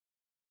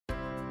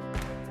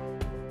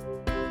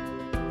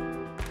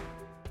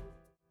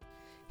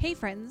Hey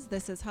friends,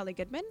 this is Holly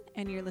Goodman,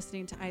 and you're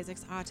listening to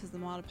Isaac's Autism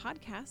Wild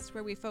podcast,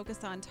 where we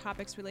focus on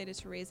topics related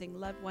to raising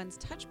loved ones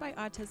touched by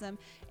autism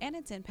and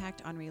its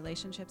impact on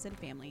relationships and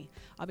family.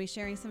 I'll be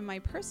sharing some of my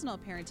personal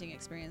parenting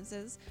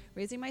experiences,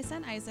 raising my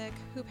son Isaac,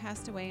 who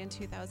passed away in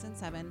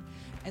 2007,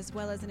 as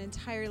well as an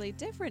entirely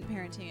different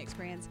parenting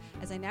experience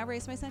as I now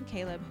raise my son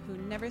Caleb, who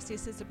never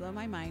ceases to blow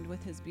my mind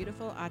with his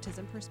beautiful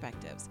autism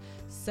perspectives.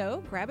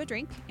 So grab a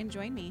drink and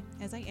join me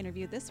as I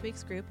interview this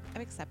week's group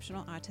of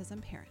exceptional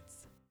autism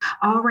parents.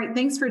 All right.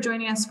 Thanks for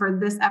joining us for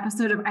this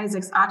episode of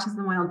Isaac's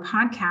Autism Wild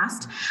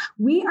podcast.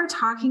 We are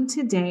talking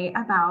today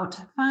about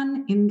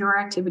fun indoor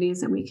activities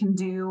that we can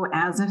do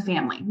as a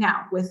family.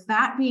 Now, with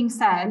that being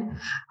said,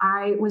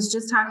 I was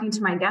just talking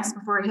to my guest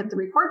before I hit the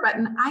record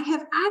button. I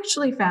have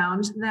actually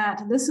found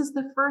that this is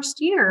the first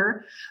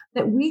year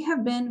that we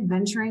have been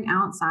venturing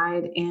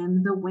outside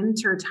in the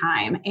winter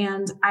time.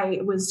 And I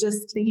was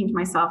just thinking to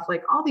myself,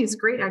 like all these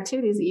great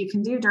activities that you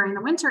can do during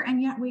the winter,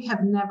 and yet we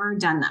have never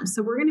done them.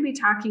 So we're going to be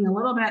talking a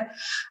little bit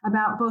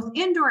about both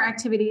indoor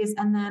activities,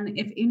 and then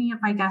if any of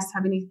my guests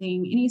have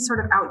any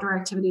sort of outdoor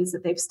activities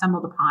that they've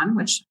stumbled upon,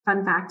 which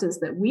fun fact is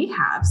that we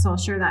have. So I'll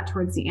share that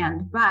towards the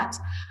end, but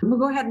we'll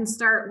go ahead and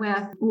start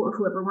with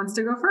whoever wants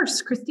to go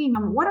first. Christine,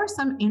 what are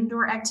some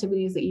indoor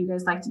activities that you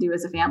guys like to do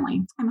as a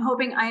family? I'm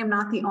hoping I am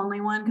not the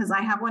only one, because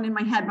I have one in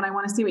my head, but I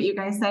want to see what you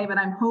guys say, but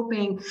I'm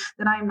hoping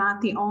that I'm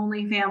not the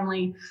only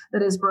family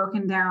that is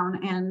broken down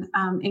and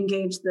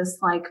engaged this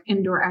like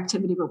indoor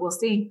activity, but we'll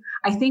see.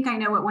 I think I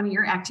know what one of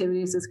your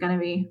activities is going to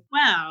be.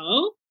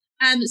 Well,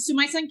 so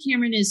my son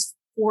Cameron is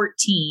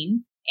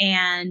 14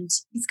 and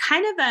he's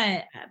kind of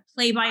a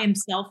play by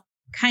himself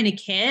kind of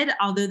kid,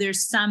 although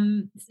there's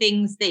some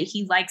things that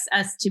he likes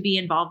us to be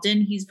involved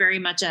in. He's very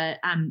much a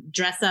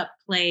dress up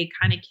play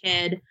kind of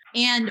kid.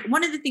 And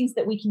one of the things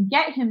that we can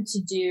get him to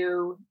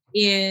do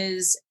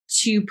is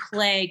to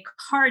play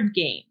card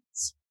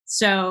games.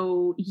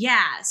 So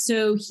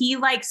he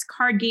likes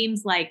card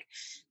games like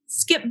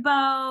Skip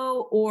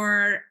Bo,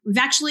 or we've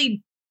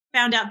actually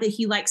found out that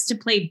he likes to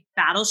play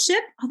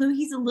Battleship, although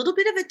he's a little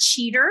bit of a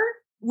cheater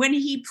when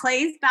he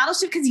plays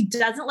Battleship because he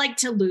doesn't like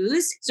to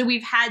lose. So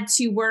we've had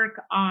to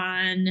work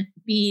on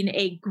being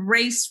a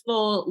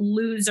graceful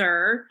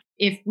loser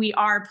if we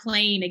are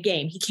playing a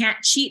game. He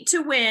can't cheat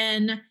to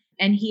win,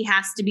 and he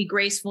has to be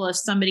graceful if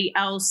somebody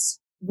else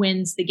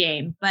wins the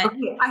game. But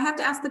okay, I have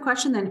to ask the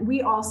question then.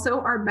 We also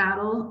are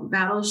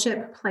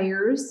Battleship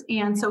players.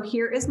 And so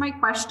here is my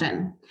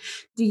question.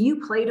 Do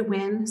you play to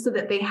win so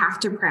that they have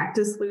to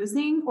practice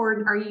losing?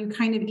 Or are you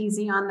kind of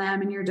easy on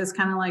them and you're just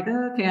kind of like,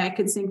 oh, okay, I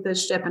could sink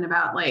this ship in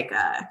about like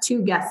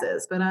 2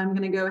 guesses, but I'm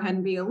going to go ahead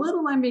and be a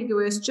little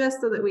ambiguous just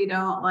so that we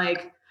don't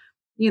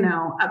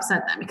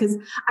upset them, because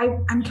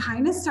I'm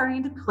kind of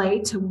starting to play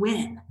to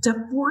win, to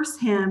force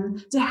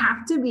him to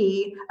have to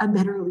be a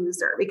better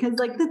loser, because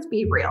like, let's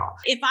be real.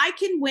 If I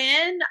can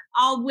win,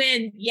 I'll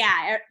win.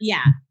 Yeah.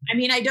 I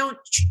mean, I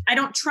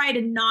don't try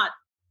to not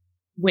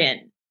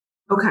win.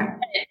 Okay.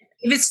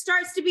 If it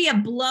starts to be a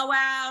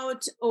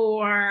blowout,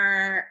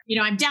 or,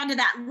 I'm down to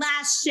that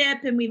last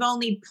ship and we've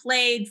only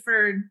played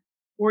for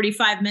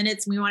 45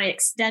 minutes and we want to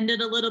extend it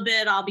a little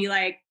bit, I'll be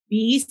like,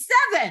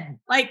 B7,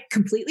 like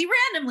completely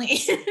randomly.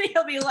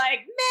 He'll be like,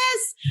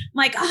 miss. I'm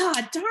like, oh,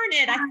 darn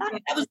it. I thought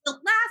that was the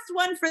last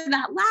one for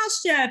that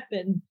last ship.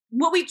 And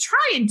what we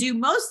try and do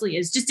mostly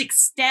is just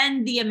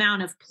extend the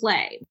amount of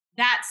play.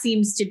 That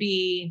seems to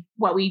be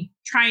what we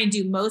try and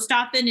do most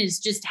often, is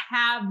just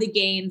have the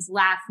games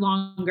last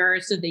longer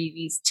so that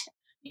he's,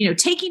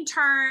 taking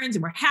turns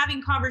and we're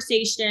having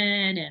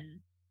conversation and,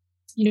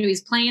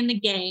 he's playing the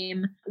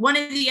game. One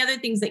of the other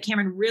things that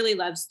Cameron really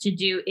loves to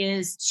do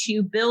is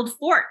to build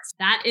forts.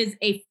 That is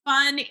a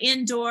fun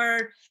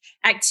indoor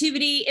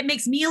activity. It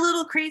makes me a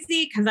little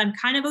crazy because I'm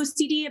kind of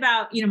OCD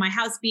about, my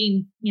house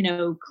being,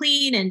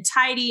 clean and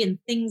tidy and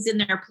things in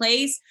their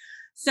place.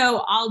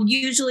 So I'll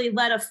usually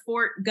let a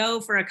fort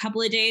go for a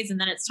couple of days and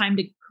then it's time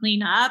to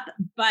clean up,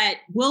 but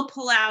we'll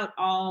pull out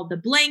all the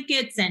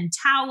blankets and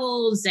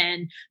towels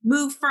and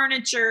move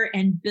furniture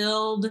and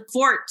build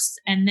forts.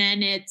 And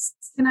then it's,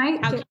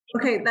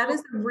 okay, that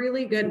is a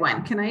really good one.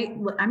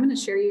 I'm going to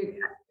share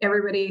I'm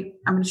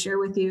going to share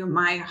with you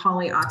my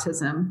Holly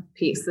autism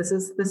piece. This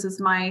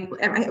is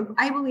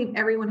I believe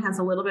everyone has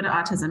a little bit of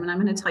autism, and I'm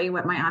going to tell you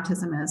what my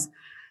autism is.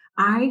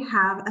 I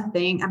have a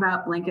thing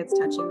about blankets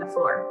touching the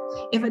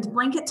floor. If a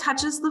blanket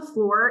touches the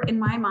floor, in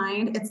my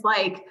mind, it's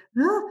like,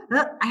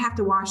 I have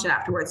to wash it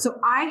afterwards. So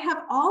I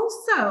have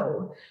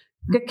also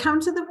come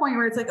to the point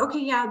where it's like, okay,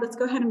 yeah, let's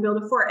go ahead and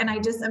build a fort. And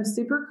I'm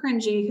super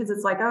cringy because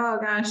it's like, oh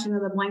gosh,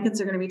 the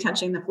blankets are going to be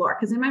touching the floor.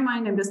 Because in my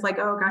mind, I'm just like,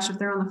 oh gosh, if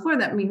they're on the floor,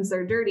 that means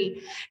they're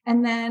dirty.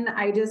 And then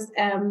I just,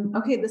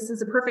 okay, this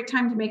is a perfect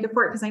time to make a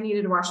fort because I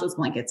needed to wash those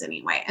blankets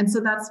anyway. And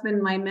so that's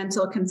been my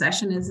mental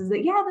concession is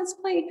that, yeah,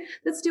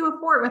 let's do a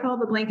fort with all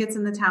the blankets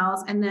and the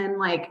towels. And then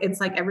like,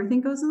 it's like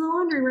everything goes in the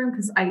laundry room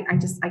because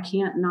I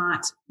can't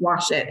not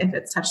wash it if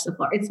it's touched the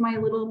floor. It's my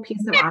little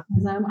piece of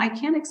autism. I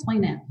can't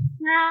explain it.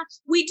 Yeah,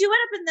 we do it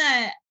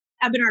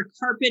up in our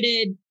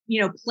carpeted,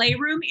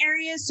 playroom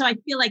areas. So I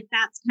feel like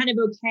that's kind of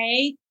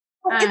okay.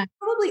 It's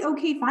probably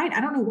okay, fine.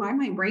 I don't know why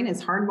my brain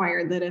is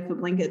hardwired that if a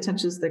blanket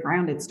touches the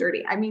ground, it's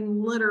dirty. I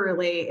mean,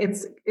 literally,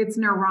 it's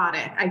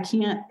neurotic. I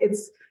can't.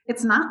 It's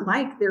not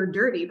like they're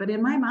dirty, but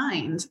in my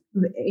mind,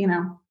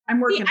 I'm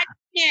working.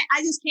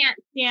 I just can't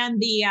stand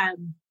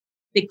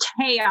the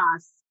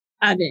chaos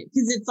of it,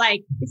 because it's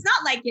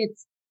not like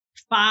it's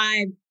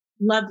 5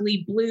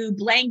 lovely blue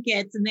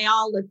blankets and they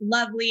all look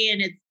lovely,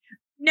 and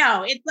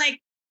it's like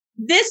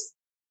this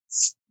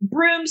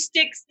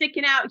broomstick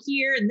sticking out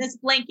here and this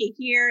blanket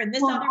here and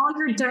this other all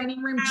your dining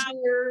room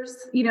chairs,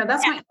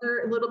 that's my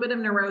other little bit of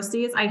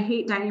neuroses. I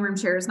hate dining room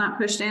chairs not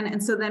pushed in.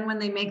 And so then when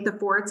they make the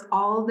forts,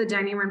 all the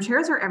dining room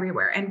chairs are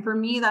everywhere. And for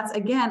me, that's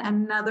again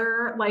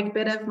another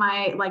bit of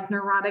my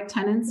neurotic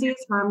tendencies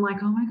where I'm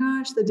like, oh my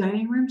gosh, the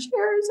dining room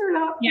chairs are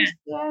not pushed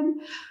in.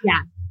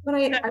 Yeah. But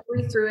I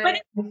breathe through it. But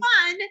it's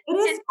fun. It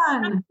is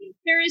fun.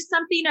 There is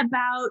something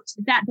about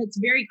that's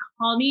very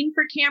calming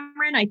for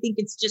Cameron. I think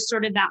it's just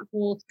sort of that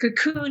whole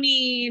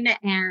cocooning,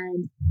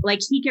 and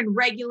he can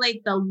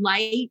regulate the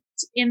light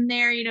in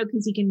there,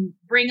 because he can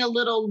bring a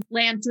little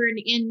lantern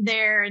in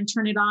there and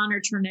turn it on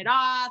or turn it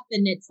off.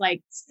 And it's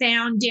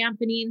sound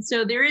dampening.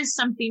 So there is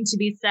something to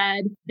be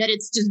said that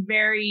it's just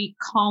very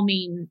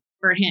calming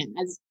for him.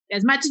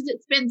 As much as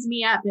it spins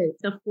me up,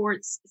 the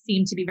forts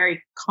seem to be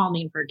very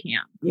calming for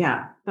Cam.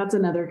 Yeah, that's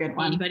another good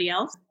one. Anybody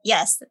else?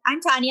 Yes,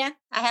 I'm Tanya.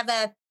 I have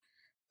a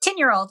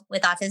 10-year-old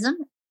with autism,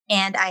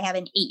 and I have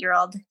an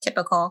 8-year-old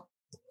typical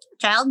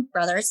child,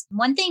 brothers.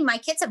 One thing my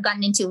kids have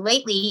gotten into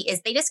lately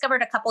is they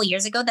discovered a couple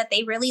years ago that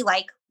they really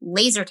like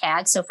laser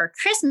tag. So for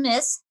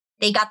Christmas,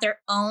 they got their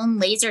own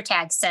laser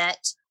tag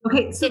set.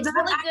 Okay, so it's that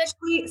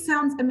really actually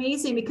sounds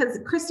amazing, because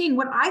Christine,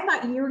 what I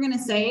thought you were going to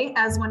say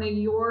as one of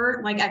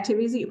your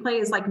activities that you play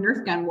is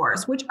Nerf gun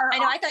wars, which are I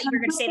know, I thought you were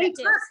going to say that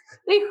too.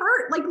 They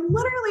hurt.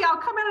 Literally, I'll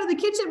come out of the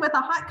kitchen with a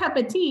hot cup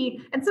of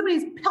tea and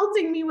somebody's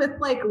pelting me with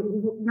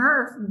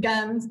Nerf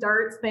guns,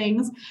 darts,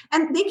 things,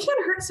 and they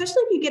can hurt,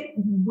 especially if you get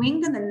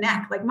winged in the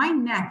neck. My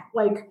neck,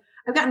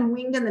 I've gotten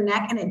winged in the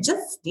neck and it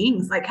just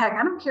stings like heck.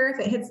 I don't care if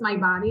it hits my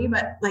body,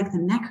 but the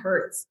neck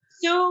hurts.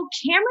 So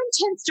Cameron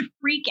tends to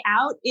freak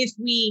out if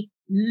we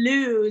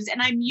lose,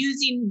 and I'm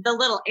using the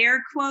little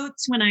air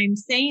quotes when I'm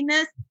saying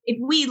this, if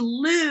we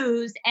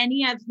lose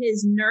any of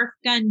his Nerf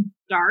gun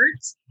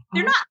darts,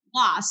 they're not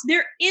lost.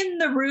 They're in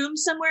the room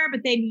somewhere, but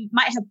they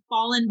might have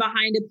fallen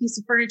behind a piece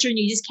of furniture and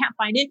you just can't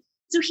find it.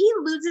 So he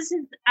loses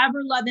his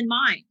ever-loving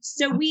mind.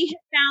 So we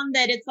have found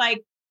that it's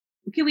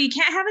okay, we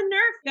can't have a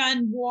Nerf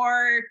gun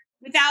war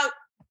without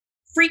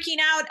freaking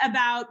out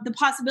about the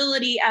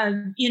possibility of,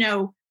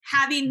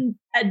 having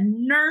a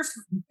Nerf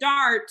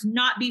dart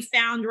not be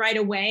found right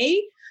away.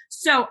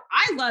 So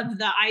I love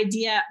the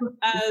idea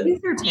of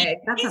laser tag.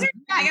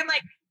 I'm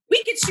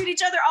we could shoot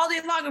each other all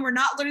day long and we're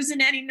not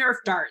losing any Nerf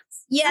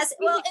darts. Yes.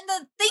 Well, and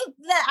the thing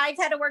that I've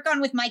had to work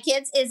on with my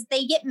kids is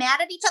they get mad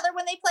at each other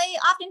when they play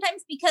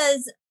oftentimes,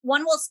 because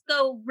one will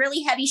go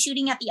really heavy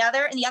shooting at the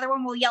other and the other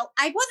one will yell,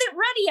 I wasn't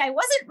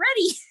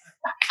ready.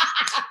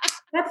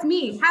 That's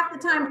me. Half the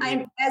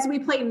time, as we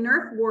play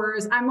Nerf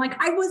wars, I'm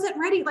I wasn't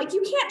ready.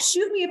 You can't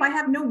shoot me if I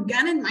have no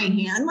gun in my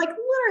hand.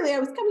 Literally, I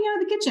was coming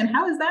out of the kitchen.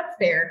 How is that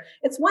fair?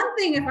 It's one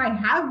thing if I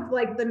have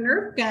the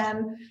Nerf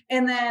gun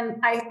and then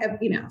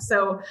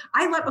so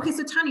I love, okay.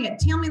 So Tanya,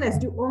 tell me this,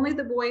 do only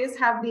the boys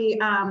have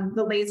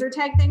the laser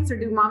tag things, or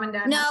do mom and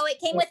dad? No, it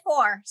came with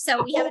 4.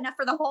 So we have enough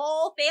for the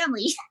whole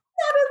family.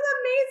 That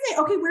is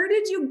amazing. Okay, where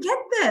did you get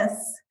this?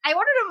 I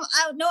ordered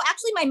them. No,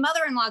 actually, my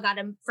mother-in-law got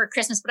them for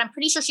Christmas, but I'm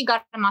pretty sure she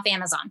got them off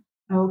Amazon.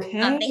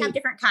 Okay. They have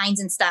different kinds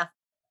and stuff.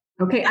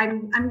 Okay,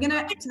 I'm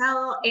gonna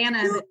tell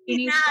Anna that she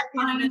needs to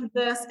find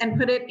this and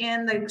put it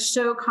in the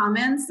show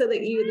comments so that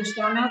the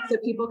show notes, so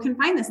people can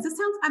find this. This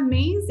sounds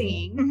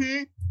amazing.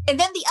 Mm-hmm. And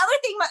then the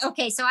other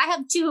thing, so I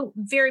have 2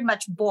 very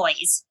much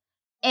boys.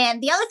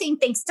 And the other thing,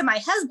 thanks to my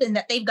husband,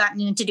 that they've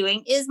gotten into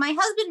doing is my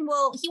husband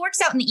he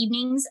works out in the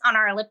evenings on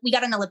we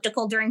got an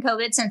elliptical during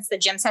COVID since the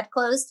gyms had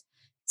closed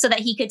so that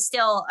he could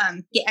still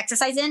get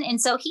exercise in.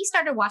 And so he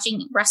started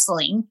watching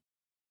wrestling.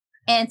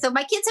 And so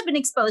my kids have been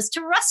exposed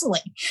to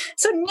wrestling.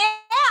 So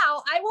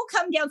now I will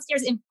come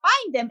downstairs and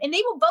find them and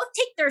they will both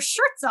take their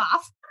shirts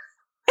off.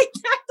 They're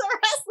the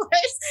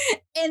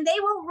wrestlers and they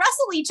will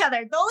wrestle each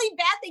other. The only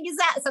bad thing is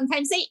that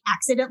sometimes they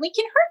accidentally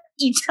can hurt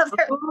each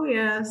other. Oh,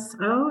 yes.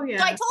 Oh, yeah.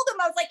 So I told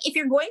them, I was like, if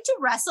you're going to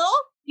wrestle,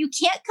 you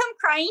can't come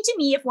crying to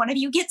me if one of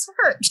you gets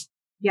hurt.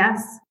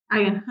 Yes.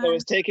 So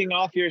is taking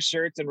off your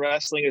shirts and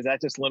wrestling, is that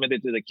just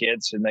limited to the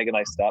kids? Should Megan and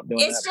I stop doing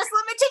It's that? just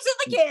limited to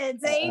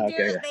the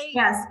kids.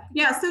 Yes.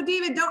 Yeah. So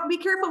David, don't be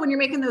careful when you're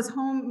making those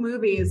home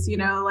movies,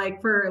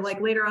 for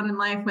later on in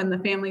life when the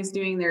family's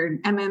doing their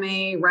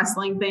MMA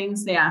wrestling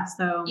things. Yeah.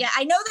 So yeah,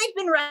 I know they've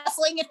been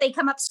wrestling if they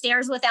come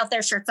upstairs without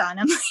their shirts on.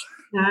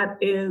 That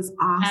is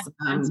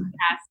awesome.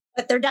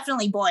 But they're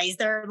definitely boys.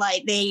 They're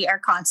they are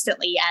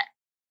constantly at.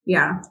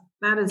 Yeah.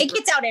 That is. It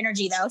gets out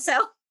energy though.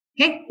 So.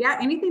 Okay. Yeah.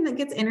 Anything that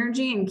gets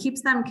energy and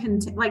keeps them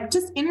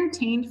just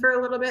entertained for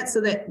a little bit so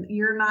that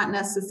you're not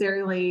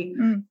necessarily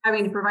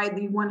having to provide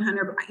the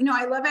 100.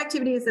 I love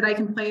activities that I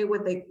can play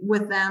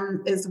with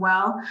them as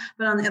well.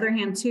 But on the other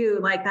hand too,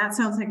 like that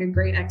sounds like a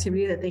great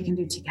activity that they can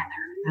do together.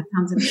 That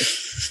sounds amazing.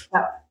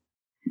 So,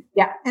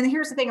 yeah. And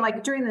here's the thing,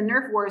 like during the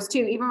Nerf wars too,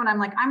 even when I'm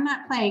like, I'm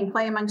not playing,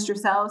 play amongst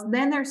yourselves,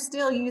 then they're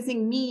still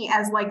using me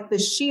as like the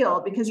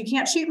shield because you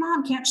can't shoot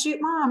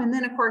mom. And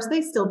then of course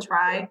they still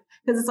try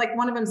because it's like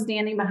one of them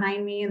standing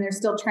behind me and they're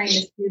still trying to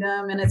shoot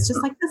them. And it's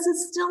just like, this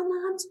is still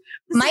not.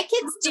 My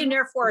kids do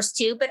Nerf wars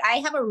too, but I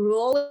have a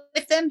rule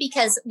with them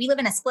because we live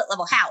in a split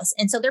level house.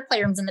 And so their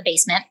playroom's in the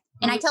basement.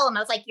 And I tell them, I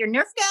was like, your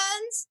Nerf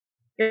guns,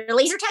 your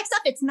laser tag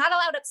stuff, it's not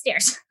allowed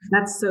upstairs.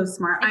 That's so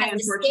smart. I have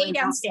to stay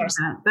downstairs.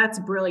 That's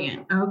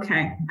brilliant.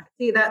 Okay.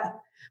 See that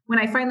when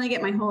I finally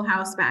get my whole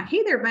house back.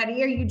 Hey there,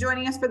 buddy. Are you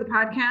joining us for the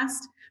podcast?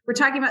 We're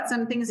talking about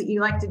some things that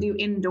you like to do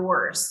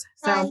indoors.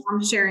 So Hi.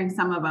 I'm sharing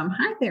some of them.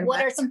 Hi there. What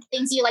buddy. are some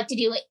things you like to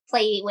do,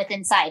 play with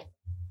inside?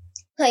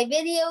 Play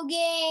video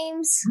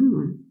games.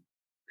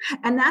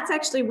 And that's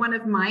actually one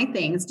of my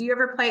things. Do you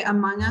ever play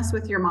Among Us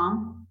with your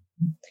mom?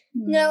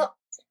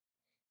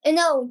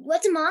 No,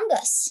 what's Among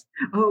Us?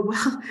 Oh,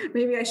 well,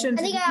 maybe I shouldn't.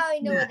 I think I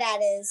already know what that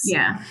is.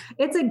 Yeah,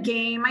 it's a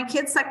game. My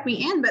kids suck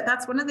me in, but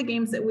that's one of the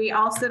games that we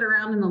all sit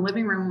around in the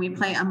living room and we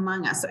play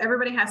Among Us. So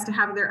everybody has to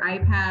have their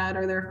iPad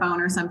or their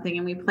phone or something,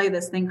 and we play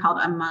this thing called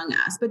Among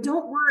Us. But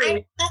don't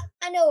worry.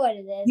 I know what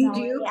it is. You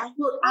do? Yeah.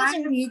 Well, Watch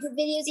some YouTube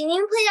videos. You can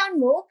even play it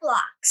on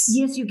Roblox.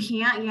 Yes, you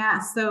can. Yeah.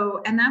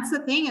 So, and that's the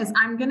thing is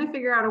I'm going to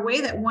figure out a way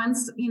that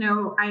once,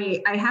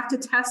 I have to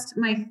test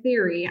my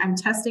theory. I'm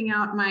testing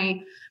out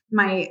my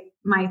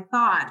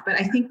thought, but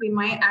I think we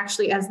might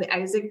actually, as the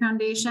Isaac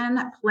Foundation,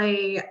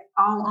 play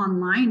all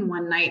online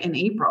one night in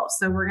April.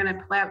 So we're going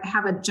to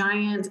have a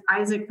giant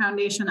Isaac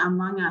Foundation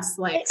Among Us.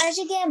 Like I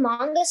should get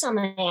Among Us on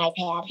my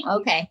iPad.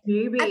 Okay.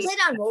 maybe. I played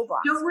on Roblox.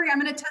 Don't worry, I'm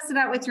going to test it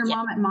out with your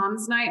mom at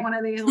Mom's Night. One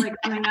of these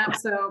coming up.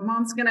 So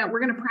we're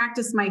going to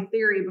practice my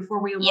theory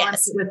before we launch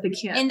it with the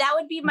kids. And that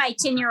would be my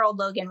 10-year-old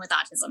Logan with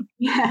autism.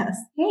 Yes.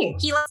 Hey.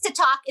 He likes to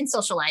talk and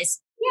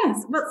socialize.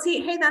 Yes. Well,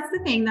 see, hey, that's the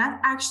thing. That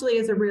actually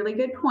is a really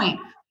good point.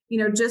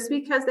 Just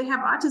because they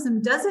have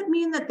autism doesn't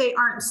mean that they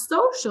aren't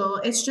social.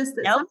 It's just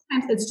that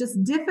sometimes it's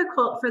just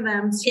difficult for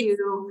them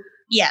to.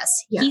 Yes.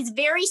 He's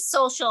very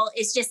social.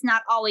 It's just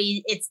not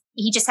always,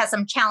 he just has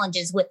some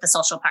challenges with the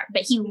social part,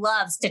 but he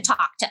loves to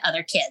talk to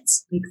other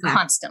kids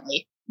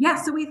constantly. Yeah.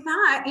 So we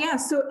thought,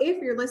 so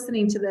if you're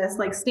listening to this,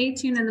 stay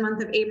tuned in the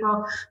month of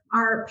April,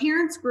 our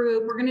parents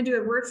group, we're going to do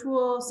a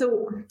virtual.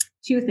 So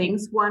 2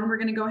 things. One, we're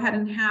going to go ahead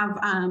and have,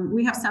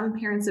 we have some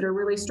parents that are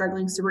really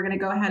struggling. So we're going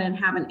to go ahead and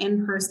have an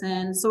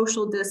in-person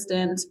social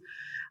distant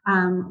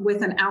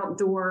with an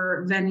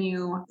outdoor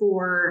venue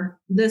for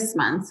this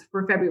month,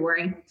 for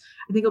February.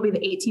 I think it'll be the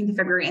 18th of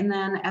February. And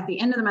then at the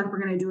end of the month, we're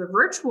going to do a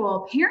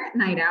virtual parent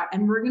night out,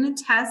 and we're going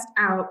to test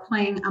out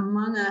playing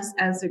Among Us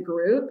as a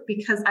group,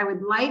 because I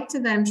would like to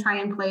then try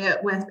and play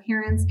it with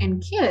parents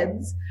and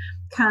kids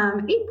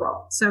come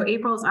April. So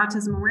April is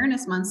Autism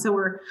Awareness Month. So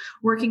we're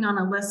working on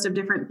a list of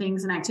different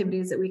things and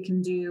activities that we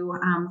can do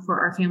for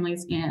our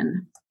families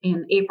in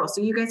April.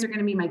 So you guys are going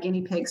to be my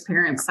guinea pigs,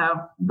 parents. So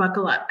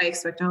buckle up. I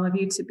expect all of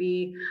you to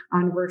be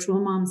on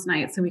virtual Mom's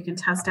Night so we can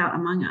test out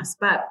Among Us.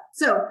 But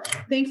so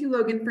thank you,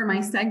 Logan, for my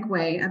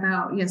segue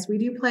about, yes, we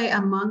do play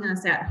Among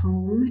Us at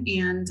home.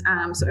 And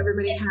so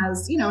everybody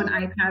has, an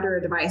iPad or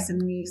a device,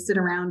 and we sit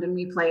around and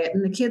we play it,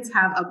 and the kids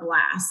have a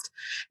blast.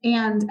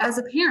 And as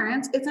a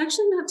parent, it's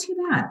actually not too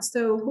bad.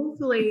 So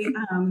hopefully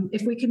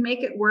if we can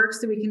make it work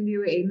so we can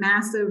do a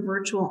massive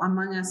virtual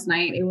Among Us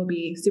night, it will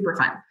be super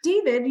fun.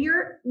 David,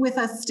 you're with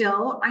us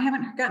still. I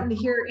haven't gotten to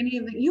hear any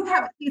of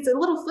it's a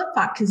little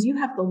flip-flop because you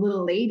have the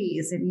little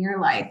ladies in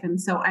your life.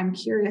 And so I'm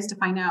curious to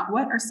find out,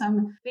 what are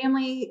some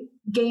family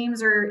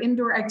games or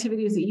indoor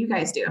activities that you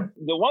guys do?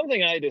 The one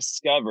thing I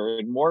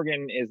discovered,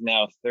 Morgan is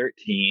now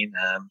 13.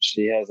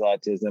 She has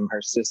autism.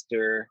 Her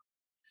sister,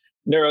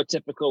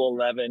 neurotypical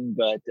 11,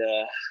 but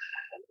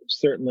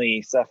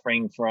certainly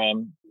suffering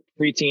from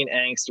preteen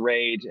angst,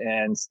 rage,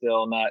 and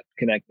still not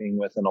connecting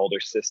with an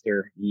older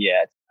sister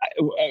yet.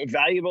 A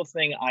valuable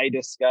thing I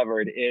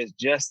discovered is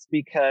just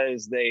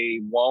because they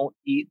won't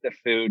eat the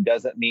food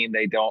doesn't mean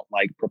they don't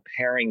like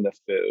preparing the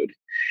food.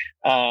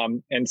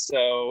 And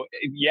so,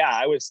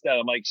 I was stunned.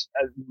 I'm like,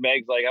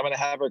 Meg's like, I'm going to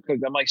have her cook.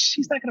 I'm like,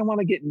 she's not going to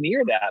want to get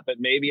near that, but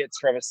maybe it's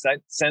from a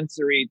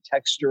sensory,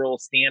 textural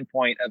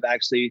standpoint of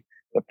actually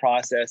the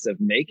process of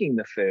making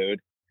the food.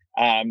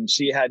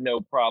 She had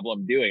no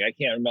problem doing. I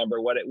can't remember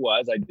what it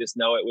was. I just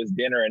know it was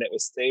dinner and it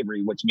was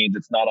savory, which means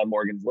it's not on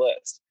Morgan's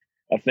list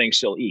of things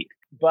she'll eat.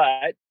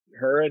 But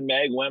her and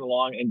Meg went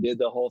along and did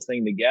the whole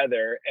thing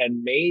together,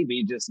 and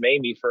maybe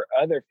for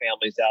other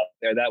families out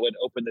there, that would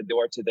open the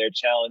door to their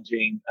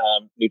challenging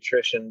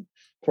nutrition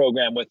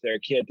program with their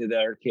kid, to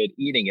their kid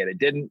eating it. It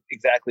didn't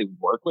exactly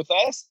work with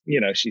us.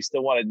 She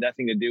still wanted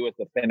nothing to do with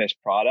the finished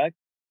product.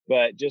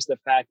 But just the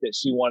fact that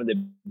she wanted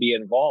to be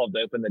involved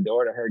opened the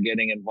door to her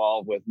getting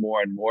involved with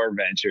more and more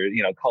ventures,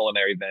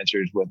 culinary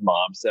ventures with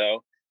mom.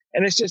 So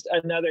And it's just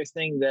another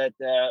thing that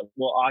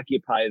will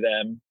occupy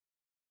them.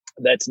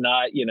 That's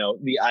not,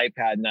 the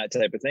iPad and that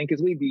type of thing,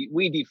 because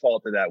we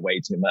default to that way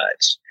too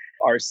much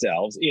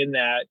ourselves, in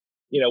that,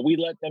 we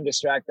let them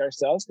distract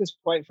ourselves because,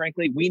 quite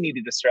frankly, we need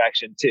a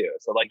distraction too.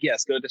 So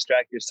yes, go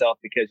distract yourself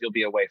because you'll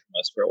be away from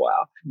us for a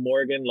while.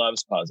 Morgan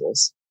loves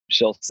puzzles.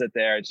 She'll sit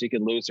there and she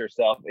can lose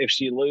herself. If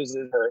she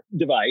loses her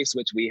device,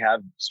 which we have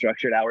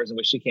structured hours in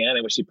which she can,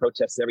 and which she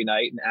protests every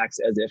night and acts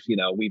as if,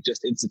 we've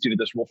just instituted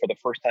this rule for the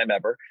first time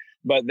ever.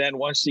 But then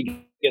once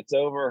she gets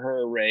over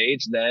her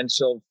rage, then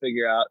she'll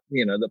figure out,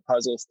 the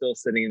puzzle's still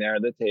sitting there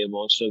at the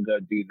table. She'll go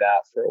do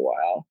that for a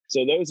while.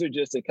 So those are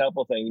just a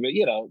couple things. But,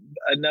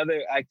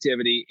 another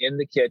activity in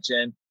the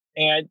kitchen.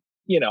 And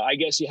I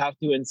guess you have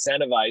to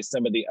incentivize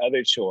some of the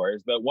other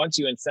chores, but once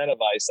you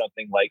incentivize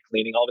something like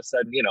cleaning, all of a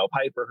sudden,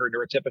 Piper, her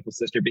neurotypical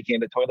sister, became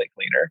the toilet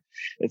cleaner.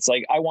 It's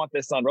like, I want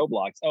this on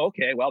Roblox. Oh,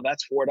 okay. Well,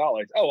 that's $4.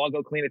 Oh, I'll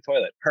go clean a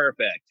toilet.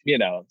 Perfect.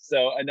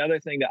 So another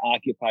thing that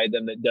occupied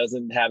them that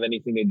doesn't have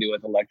anything to do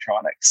with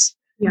electronics.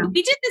 Yeah.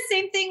 We did the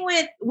same thing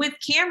with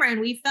Cameron.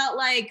 We felt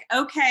like,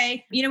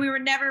 okay, we were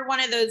never one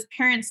of those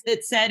parents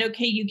that said,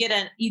 okay, you get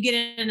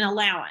an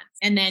allowance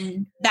and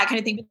then that kind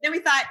of thing. But then we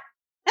thought,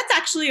 that's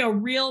actually a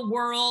real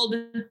world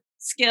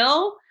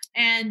skill.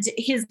 And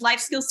his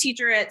life skills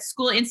teacher at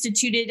school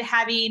instituted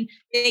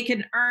they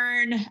can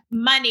earn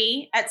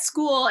money at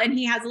school, and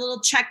he has a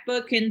little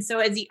checkbook. And so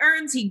as he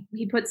earns, he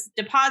puts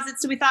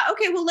deposits. So we thought,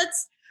 okay, well,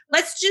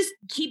 let's just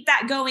keep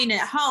that going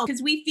at home,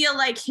 because we feel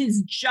like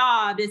his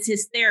job is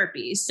his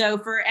therapy. So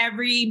for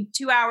every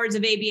 2 hours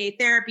of ABA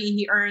therapy,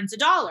 he earns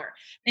 $1,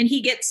 and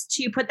he gets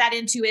to put that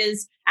into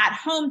his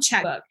at-home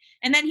checkbook.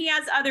 And then he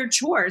has other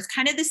chores,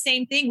 kind of the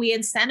same thing. We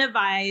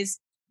incentivize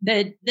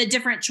the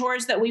different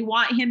chores that we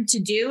want him to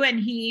do. And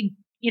he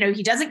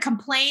doesn't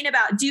complain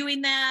about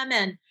doing them,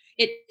 and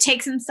it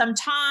takes him some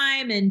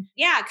time. And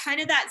yeah, kind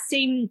of that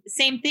same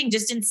thing,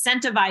 just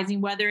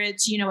incentivizing, whether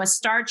it's, a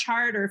star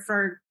chart, or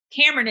for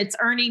Cameron, it's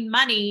earning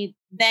money.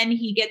 Then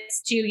he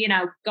gets to,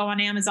 go on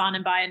Amazon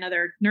and buy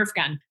another Nerf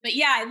gun. But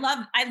yeah,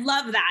 I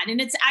love that. And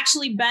it's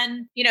actually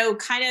been,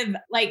 kind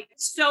of like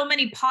so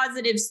many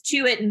positives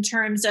to it in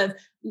terms of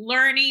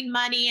learning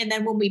money. And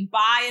then when we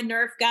buy a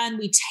Nerf gun,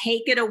 we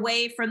take it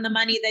away from the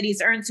money that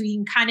he's earned. So he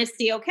can kind of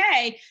see,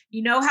 okay,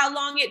 how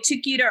long it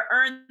took you to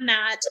earn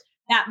that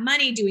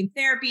money doing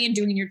therapy and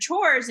doing your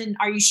chores. And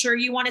are you sure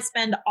you want to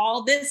spend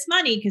all this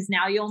money? Because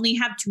now you only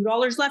have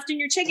 $2 left in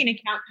your checking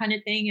account, kind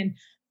of thing. And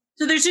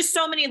so there's just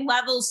so many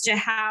levels to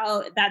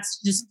how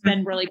that's just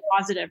been really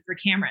positive for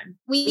Cameron.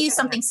 We use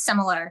something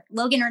similar.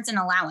 Logan earns an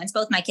allowance.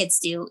 Both my kids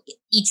do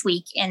each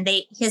week. And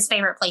his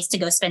favorite place to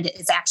go spend it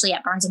is actually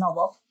at Barnes &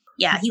 Noble.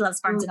 Yeah, he loves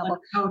Barnes & Noble.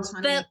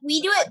 But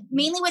we do it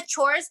mainly with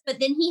chores,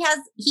 but then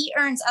he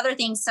earns other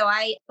things. So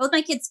both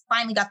my kids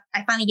I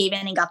finally gave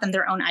in and got them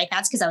their own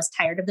iPads because I was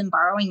tired of them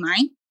borrowing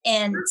mine.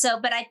 And so,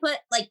 but I put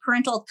like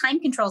parental time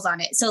controls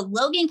on it. So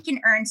Logan can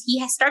earn,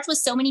 starts with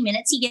so many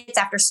minutes he gets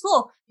after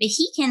school, but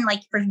he can,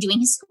 like, for doing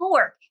his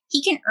schoolwork,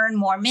 he can earn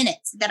more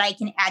minutes that I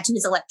can add to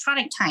his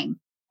electronic time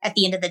at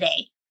the end of the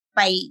day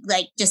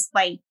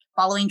by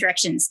following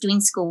directions, doing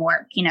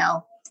schoolwork,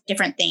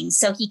 different things.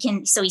 So he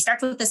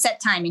starts with a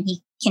set time and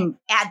he can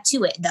add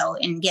to it though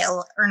and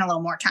earn a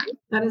little more time.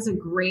 That is a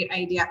great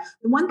idea.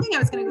 The one thing I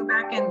was going to go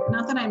back, and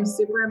not that I'm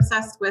super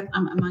obsessed with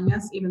Among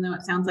Us, even though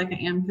it sounds like I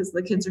am because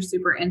the kids are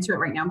super into it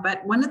right now.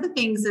 But one of the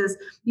things is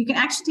you can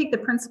actually take the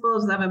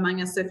principles of Among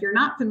Us. So if you're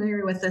not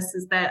familiar with this,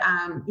 is that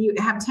you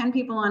have 10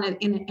 people on it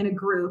in a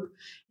group,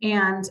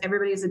 and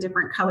everybody is a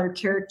different colored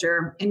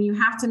character, and you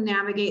have to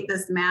navigate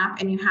this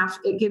map, and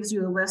it gives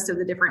you a list of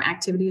the different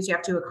activities you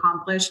have to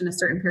accomplish in a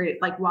certain period,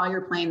 like while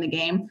you're playing the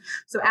game.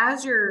 So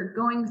as you're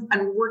going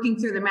and working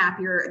through the map,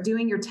 you're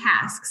doing your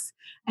tasks.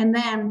 And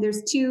then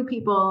there's 2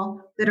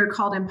 people that are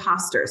called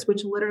imposters,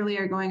 which literally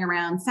are going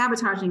around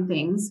sabotaging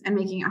things and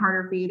making it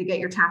harder for you to get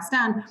your task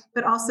done.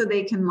 But also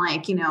they can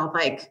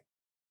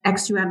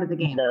X you out of the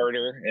game.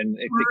 Murder and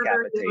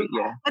decapitate.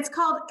 Yeah. It's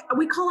called,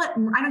 we call it,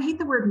 I don't hate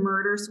the word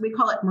murder. So we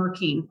call it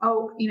murking.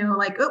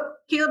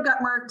 Caleb got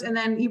murked, and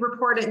then you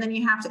report it. And then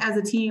you have to, as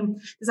a team,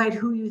 decide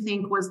who you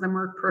think was the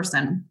murk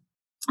person.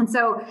 And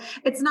so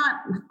it's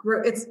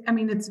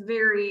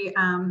very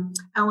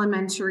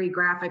elementary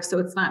graphic. So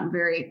it's not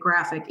very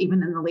graphic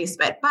even in the least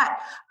bit, but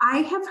I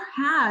have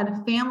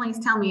had families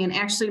tell me, and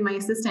actually my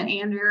assistant,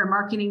 Andrea, or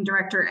marketing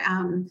director,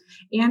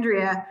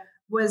 Andrea,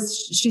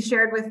 she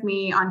shared with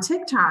me on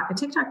TikTok, a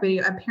TikTok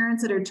video of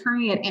parents that are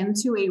turning it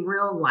into a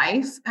real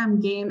life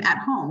game at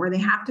home, where they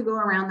have to go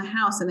around the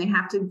house and they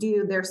have to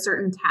do their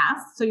certain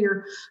tasks.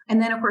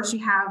 And then of course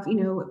you have,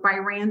 by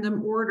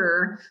random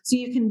order, so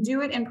you can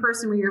do it in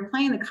person where you're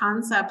playing the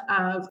concept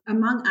of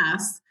Among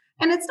Us.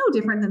 And it's no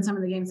different than some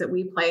of the games that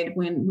we played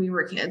when we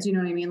were kids. You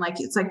know what I mean?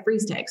 Like, it's like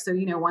freeze tag. So,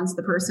 once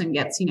the person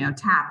gets,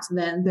 tapped,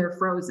 then they're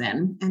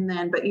frozen.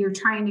 But you're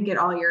trying to get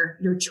all your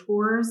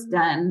chores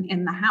done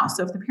in the house.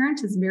 So if the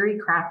parent is very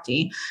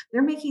crafty,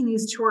 they're making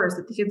these chores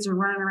that the kids are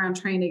running around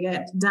trying to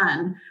get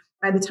done.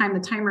 by the time the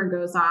timer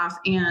goes off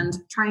and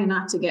trying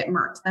not to get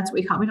murked. That's what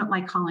we call it. We don't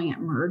like calling it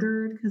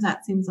murdered because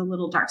that seems a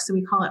little dark. So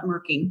we call it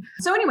murking.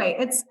 So anyway,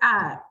 it's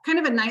kind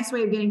of a nice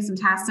way of getting some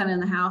tasks done in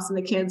the house, and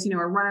the kids,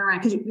 are running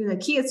around because the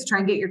key is to try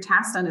and get your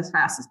tasks done as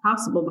fast as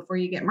possible before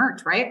you get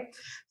murked, right?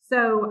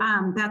 So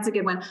that's a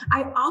good one.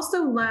 I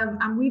also love,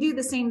 we do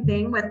the same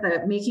thing with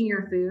the making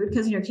your food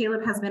because,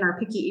 Caleb has been our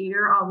picky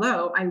eater,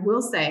 although I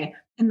will say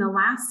in the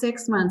last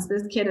 6 months,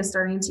 this kid is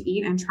starting to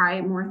eat and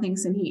try more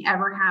things than he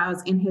ever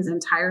has in his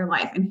entire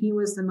life. And he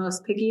was the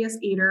most pickiest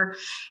eater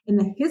in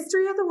the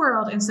history of the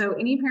world. And so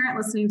any parent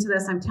listening to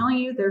this, I'm telling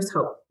you, there's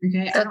hope.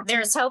 Okay. So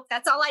there's hope.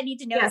 That's all I need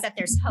to know is that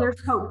there's hope.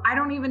 There's hope. I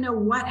don't even know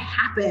what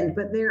happened,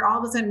 but all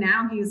of a sudden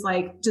now he's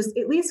like just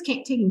at least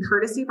taking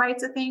courtesy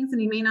bites of things,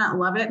 and he may not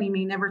love it and he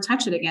may never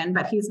touch it again,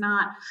 but he's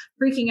not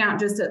freaking out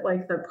just at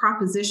like the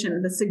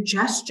proposition, the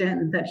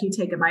suggestion that he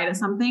take a bite of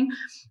something.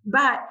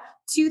 But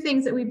two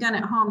things that we've done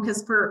at home,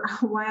 because for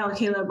a while,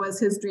 Caleb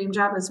his dream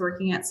job is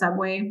working at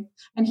Subway,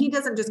 and he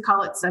doesn't just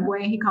call it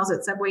Subway. He calls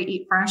it Subway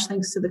Eat Fresh,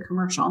 thanks to the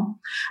commercial.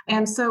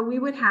 And so we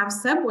would have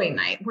Subway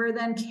night where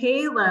then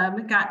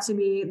Caleb got to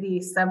be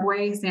the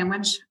Subway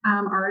sandwich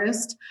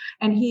artist,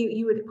 and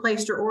you would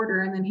place your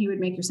order and then he would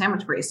make your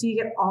sandwich for you. So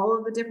you get all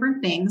of the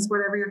different things,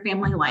 whatever your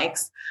family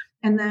likes.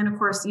 And then, of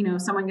course,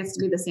 someone gets to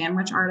be the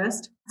sandwich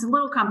artist. It's a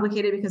little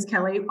complicated because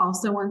Kelly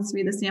also wants to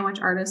be the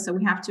sandwich artist. So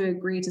we have to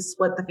agree to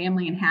split the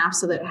family in half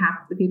so that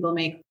half the people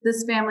make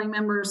this family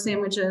member's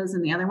sandwiches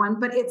and the other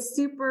one. But it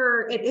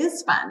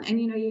is fun.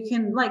 And, you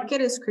can get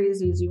as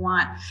crazy as you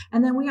want.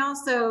 And then we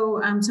also,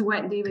 to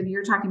what David,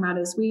 you're talking about,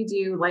 is we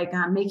do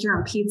make your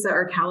own pizza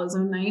or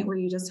calzone night where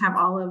you just have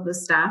all of the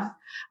stuff.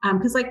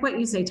 Because what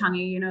you say,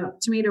 Tanya,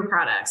 tomato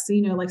products,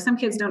 some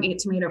kids don't eat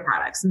tomato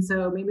products. And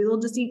so maybe they'll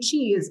just eat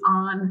cheese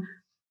on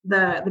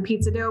the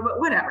pizza dough, but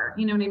whatever,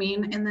 you know what I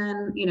mean? And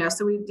then,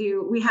 so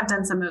we have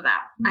done some of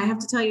that. I have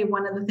to tell you,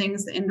 one of the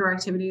things, the indoor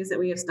activities that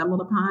we have stumbled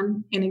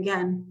upon, and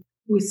again,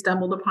 we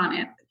stumbled upon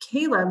it.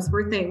 Caleb's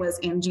birthday was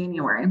in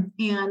January,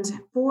 and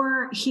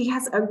he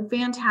has a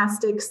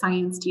fantastic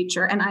science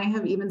teacher. And I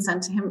have even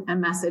sent him a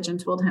message and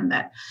told him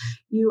that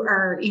you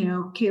are,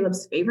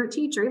 Caleb's favorite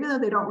teacher, even though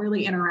they don't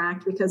really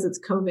interact because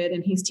it's COVID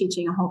and he's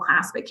teaching a whole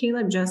class. But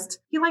Caleb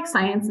he likes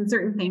science, and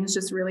certain things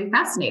just really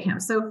fascinate him.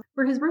 So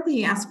for his birthday,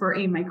 he asked for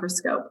a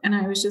microscope. And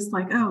I was just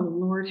like, oh,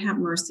 Lord have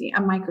mercy,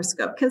 a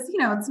microscope. Because,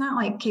 it's not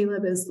like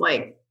Caleb is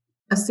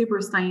a super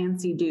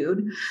sciencey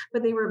dude,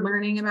 but they were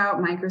learning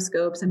about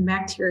microscopes and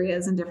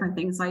bacterias and different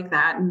things like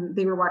that. And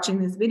they were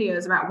watching these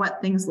videos about what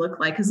things look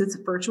like, because it's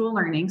virtual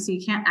learning. So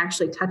you can't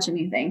actually touch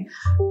anything,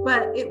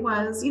 but it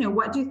was,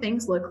 what do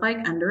things look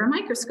like under a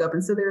microscope?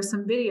 And so there are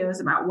some videos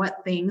about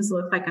what things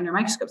look like under a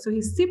microscope. So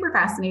he's super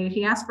fascinated.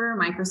 He asked for a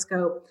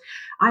microscope.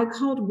 I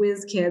called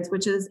Whiz Kids,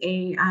 which is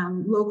a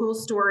local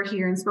store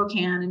here in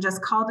Spokane, and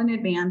just called in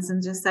advance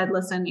and just said,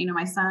 listen,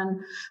 my son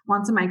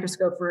wants a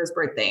microscope for his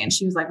birthday. And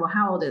she was like, well,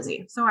 how old is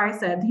he? So I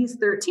said, he's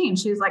 13.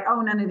 She was like,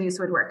 oh, none of these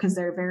would work because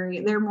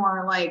they're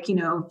more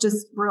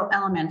just real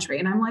elementary.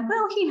 And I'm like,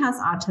 well, he has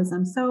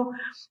autism, so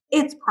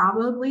it's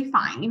probably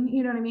fine.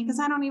 You know what I mean? Because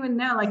I don't even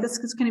know, this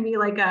is going to be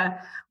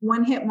a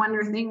one-hit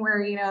wonder thing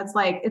where,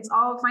 it's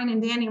all fine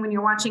and dandy when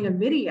you're watching a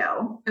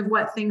video of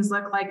what things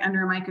look like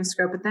under a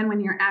microscope. But then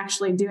when you're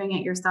actually doing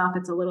it yourself,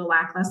 it's a little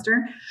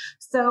lackluster.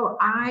 So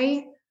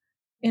I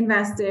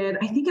invested,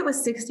 I think it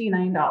was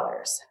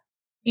 $69.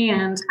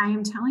 And I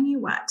am telling you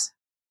what,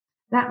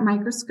 that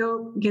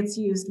microscope gets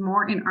used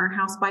more in our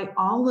house by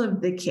all of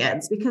the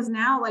kids, because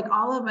now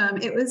all of them,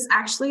 it was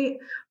actually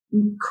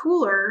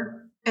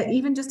cooler.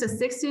 Even just a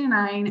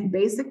 69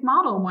 basic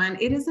model one,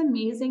 it is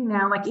amazing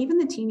now. Even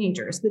the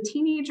teenagers,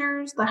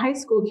 the high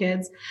school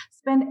kids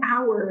spend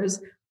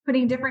hours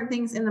putting different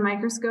things in the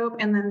microscope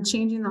and then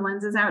changing the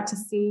lenses out to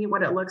see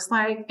what it looks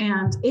like.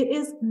 And it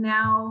is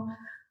now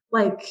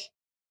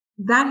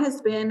that has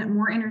been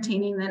more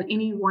entertaining than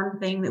any one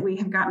thing that we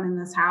have gotten in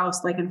this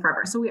house in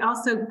forever. So we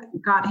also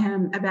got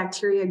him a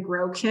bacteria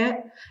grow kit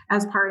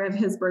as part of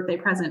his birthday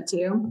present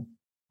too.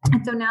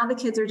 And so now the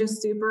kids are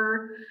just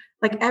super,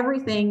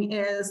 everything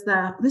is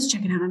let's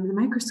check it out under the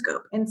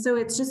microscope. And so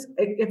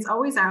it's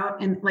always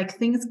out, and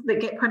things that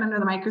get put under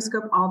the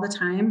microscope all the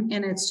time.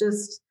 And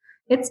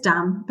it's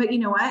dumb, but you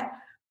know what?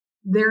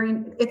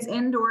 It's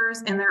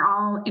indoors and they're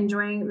all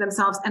enjoying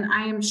themselves. And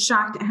I am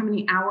shocked at how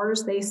many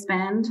hours they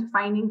spend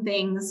finding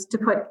things to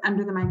put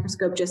under the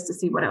microscope just to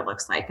see what it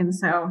looks like. And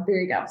so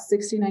there you go,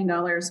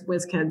 $69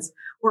 Whiz Kids,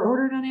 or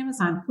ordered on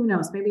Amazon. Who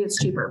knows? Maybe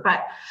it's cheaper.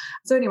 But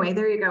so anyway,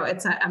 there you go.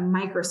 It's a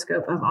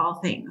microscope of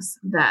all things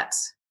that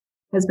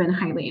has been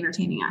highly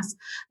entertaining us.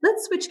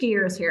 Let's switch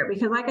gears here,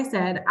 because like I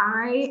said,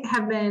 I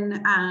have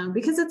been,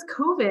 because it's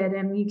COVID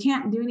and you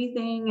can't do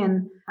anything,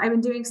 and I've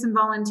been doing some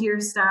volunteer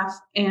stuff,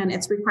 and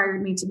it's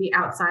required me to be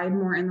outside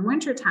more in the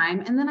winter time.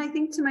 And then I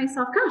think to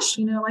myself, gosh,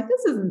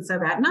 this isn't so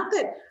bad. Not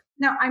that,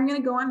 now I'm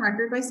going to go on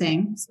record by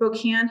saying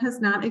Spokane has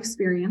not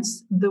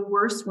experienced the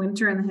worst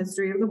winter in the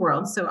history of the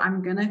world. So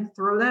I'm going to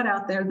throw that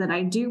out there, that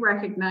I do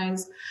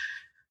recognize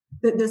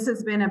that this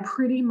has been a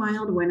pretty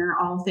mild winter,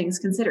 all things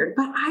considered.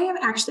 But I have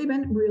actually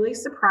been really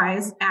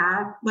surprised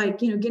at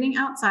getting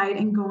outside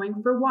and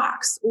going for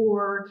walks,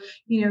 or,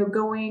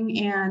 going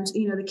and,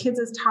 the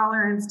kids'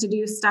 tolerance to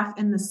do stuff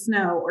in the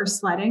snow or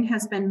sledding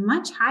has been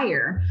much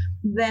higher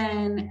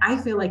than I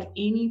feel like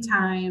any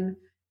time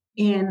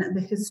in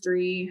the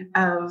history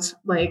of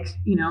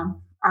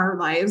our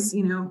lives,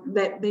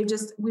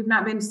 that we've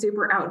not been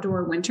super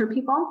outdoor winter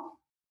people.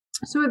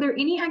 So are there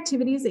any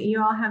activities that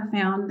you all have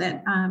found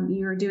that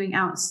you're doing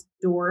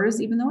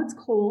outdoors, even though it's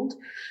cold,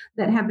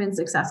 that have been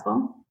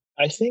successful?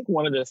 I think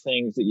one of the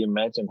things that you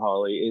mentioned,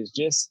 Holly, is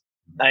just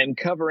I'm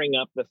covering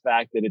up the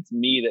fact that it's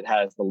me that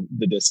has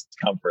the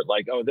discomfort.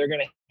 Like, oh, they're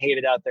going to hate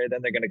it out there, then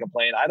they're going to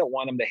complain. I don't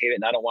want them to hate it,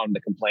 and I don't want them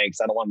to complain because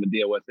I don't want them to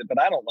deal with it,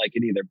 but I don't like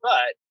it either.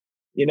 But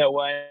you know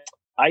what?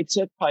 I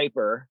took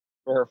Piper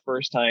for her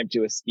first time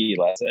to a ski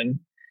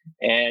lesson.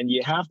 And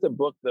you have to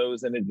book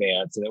those in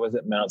advance. And it was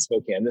at Mount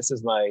Spokane. This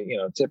is my,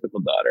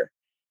 typical daughter.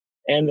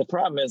 And the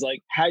problem is,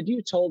 like, had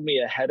you told me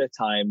ahead of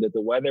time that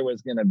the weather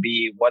was going to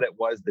be what it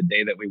was the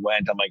day that we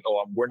went, I'm like,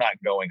 oh, we're not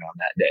going on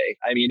that day.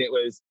 I mean, it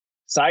was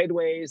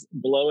sideways,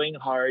 blowing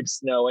hard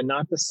snow, and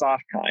not the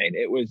soft kind.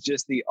 It was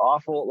just the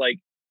awful,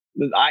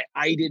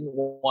 I didn't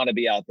want to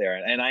be out there,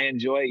 and I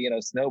enjoy,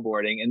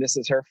 snowboarding. And this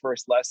is her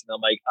first lesson.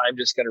 I'm like, I'm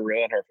just going to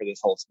ruin her for this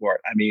whole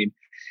sport. I mean,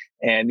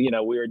 and,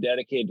 we were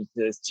dedicated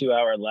to this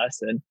 2-hour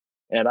lesson,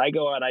 and I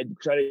go out, I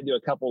try to do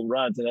a couple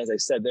runs. And as I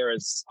said, there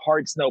is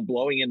hard snow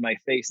blowing in my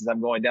face as I'm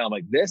going down. I'm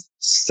like, this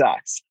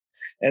sucks.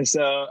 And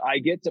so I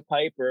get to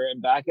Piper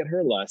and back at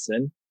her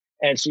lesson,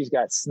 and she's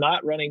got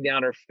snot running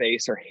down her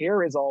face. Her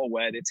hair is all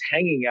wet. It's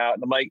hanging out.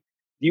 And I'm like,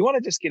 do you want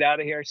to just get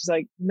out of here? She's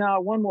like, no,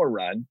 one more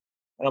run.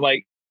 And I'm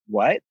like,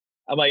 what?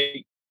 I'm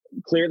like,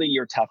 clearly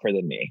you're tougher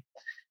than me.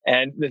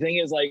 And the thing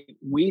is,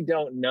 we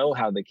don't know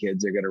how the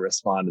kids are going to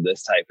respond to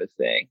this type of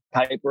thing.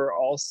 Piper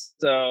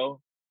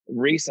also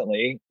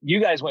recently,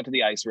 you guys went to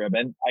the ice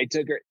ribbon. I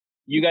took her.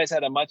 You guys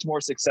had a much more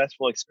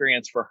successful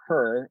experience for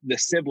her. The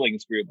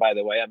siblings group, by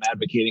the way, I'm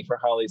advocating for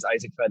Holly's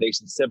Isaac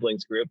Foundation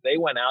siblings group. They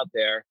went out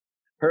there.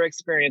 Her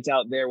experience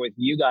out there with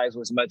you guys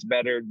was much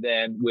better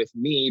than with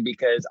me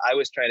because I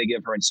was trying to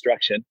give her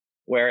instruction.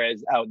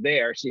 Whereas out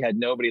there, she had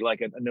nobody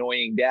like an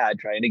annoying dad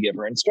trying to give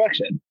her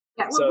instruction.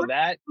 Yeah, well, so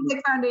that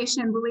the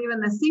foundation believe in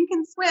the sink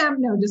and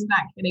swim. No, just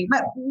not kidding.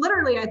 But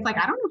literally, it's like,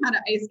 I don't know how to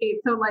ice skate.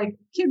 So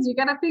kids, you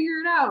got to figure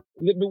it out.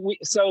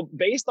 So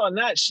based on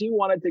that, she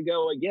wanted to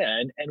go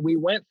again. And we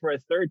went for a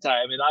third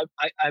time. And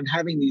I'm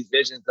having these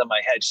visions in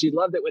my head. She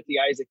loved it with the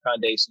Isaac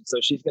Foundation. So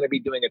she's going to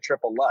be doing a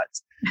triple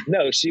Lutz.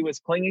 No, she was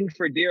clinging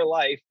for dear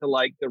life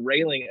to the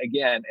railing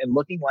again and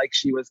looking like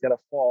she was going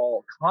to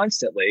fall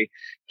constantly,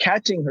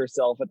 catching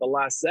herself at the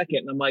last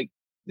second. And I'm like,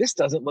 this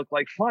doesn't look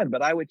like fun,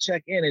 but I would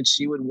check in and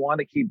she would want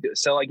to keep doing.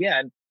 So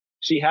again,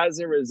 she has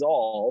a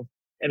resolve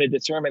and a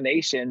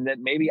determination that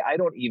maybe I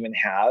don't even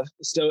have.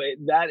 So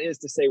that is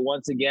to say,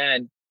 once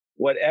again,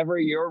 whatever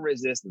your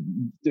resistance,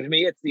 to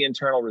me, it's the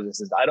internal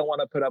resistance. I don't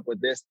want to put up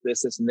with this,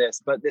 and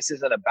this, but this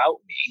isn't about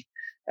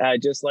me.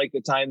 Just like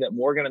the time that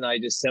Morgan and I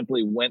just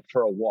simply went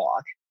for a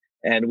walk.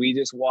 And we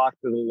just walked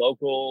to the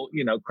local,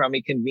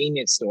 crummy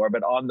convenience store.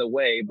 But on the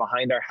way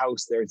behind our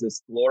house, there's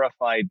this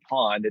glorified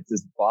pond. It's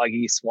this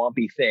boggy,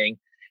 swampy thing,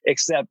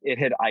 except it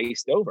had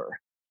iced over.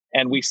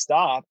 And we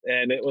stopped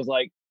and it was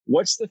like,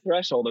 what's the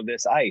threshold of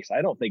this ice?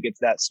 I don't think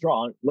it's that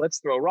strong. Let's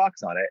throw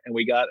rocks on it. And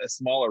we got a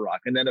smaller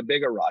rock and then a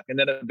bigger rock and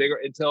then a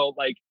bigger, until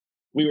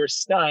we were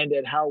stunned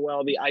at how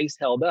well the ice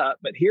held up.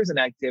 But here's an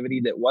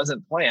activity that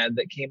wasn't planned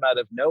that came out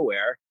of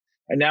nowhere.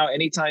 And now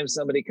anytime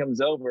somebody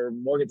comes over,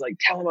 Morgan's like,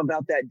 tell them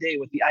about that day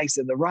with the ice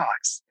and the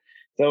rocks.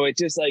 So it's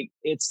just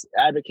it's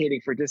advocating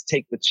for just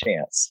take the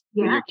chance.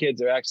 Yeah. Your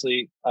kids are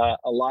actually a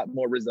lot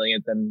more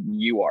resilient than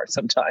you are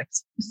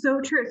sometimes. So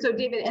true. So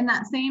David, in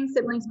that same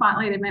sibling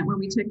spotlight event where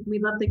we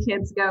let the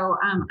kids go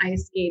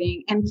ice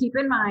skating, and keep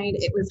in mind,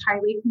 it was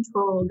highly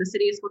controlled. The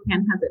city of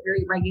Spokane has it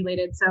very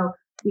regulated. So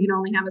you can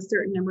only have a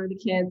certain number of the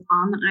kids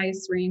on the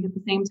ice rink at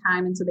the same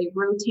time. And so they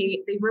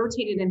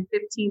rotated in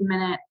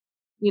 15-minute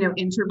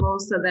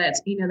intervals so that,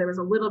 there was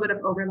a little bit of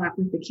overlap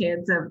with the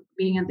kids of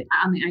being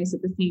on the ice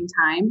at the same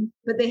time,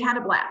 but they had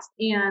a blast.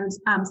 And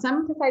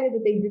some decided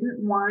that they didn't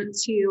want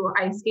to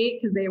ice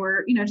skate because they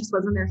were, just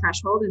wasn't their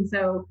threshold. And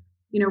so,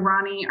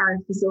 Ronnie, our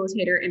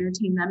facilitator,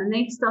 entertained them and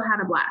they still had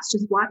a blast.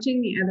 Just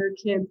watching the other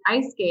kids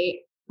ice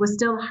skate was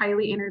still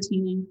highly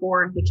entertaining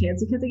for the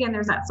kids because, again,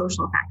 there's that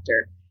social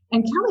factor.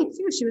 And Kelly,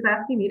 too, she was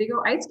asking me to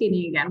go ice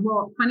skating again.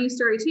 Well, funny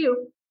story,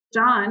 too.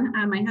 John,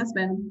 my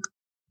husband,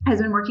 has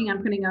been working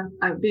on putting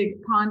a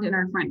big pond in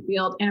our front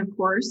field. And of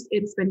course,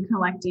 it's been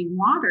collecting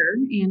water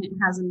and it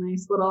has a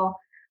nice little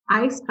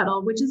ice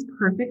puddle, which is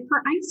perfect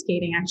for ice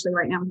skating actually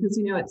right now because,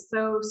 it's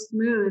so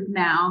smooth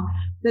now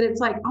that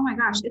it's like, oh my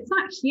gosh, it's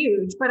not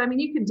huge, but I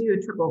mean, you could do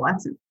a triple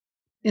Lutz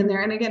in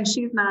there. And again,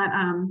 she's not,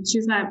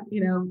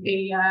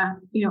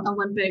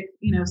 Olympic,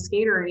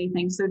 skater or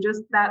anything. So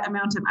just that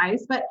amount of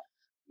ice, but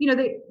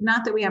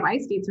not that we have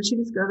ice skates, but she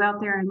just goes out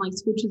there and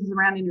scooches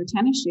around in her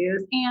tennis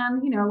shoes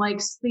and,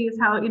 sees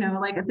how, at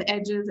the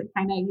edges, it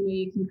kind of,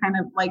 you can kind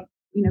of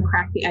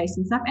crack the ice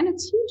and stuff. And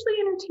it's hugely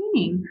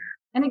entertaining.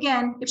 And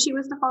again, if she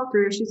was to fall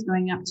through, she's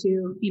going up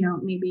to,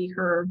 maybe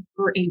her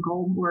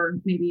ankle or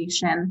maybe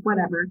shin,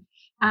 whatever.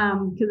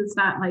 Because it's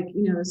not like,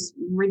 this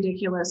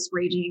ridiculous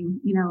raging,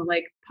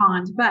 like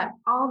pond, but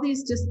all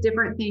these just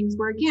different things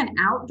were, again,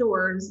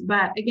 outdoors.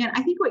 But again,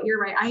 I think what you're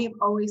right. I have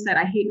always said,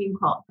 I hate being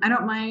cold. I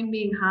don't mind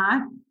being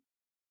hot.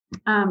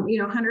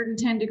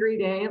 110 degree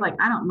day, like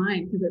I don't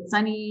mind because it's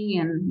sunny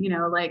and,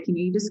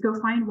 you just go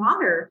find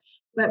water.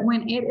 But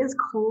when it is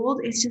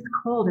cold, it's just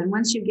cold. And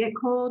once you get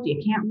cold, you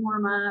can't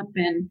warm up.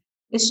 And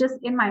it's just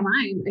in my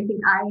mind, I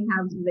think I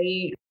have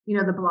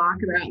the block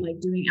about like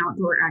doing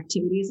outdoor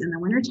activities in the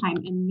wintertime.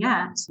 And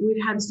yet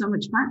we've had so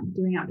much fun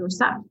doing outdoor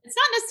stuff. It's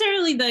not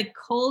necessarily the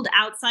cold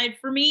outside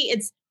for me.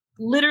 It's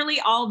literally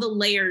all the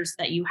layers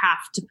that you have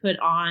to put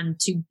on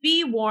to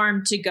be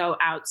warm to go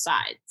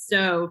outside.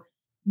 So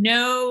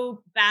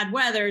no bad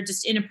weather,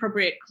 just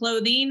inappropriate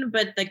clothing.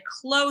 But the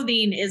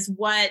clothing is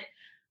what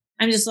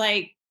I'm just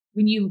like,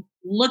 when you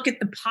look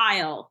at the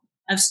pile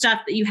of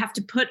stuff that you have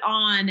to put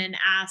on and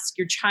ask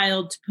your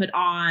child to put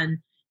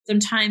on,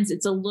 sometimes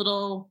it's a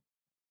little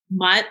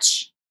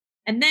much.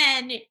 And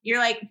then you're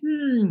like,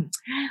 am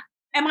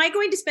I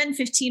going to spend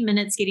 15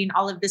 minutes getting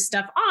all of this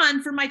stuff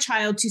on for my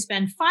child to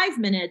spend 5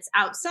 minutes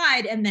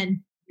outside and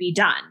then be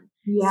done?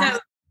 Yeah. So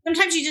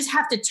sometimes you just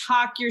have to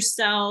talk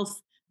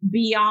yourself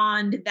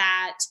beyond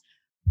that.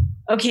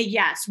 Okay,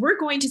 yes, we're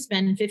going to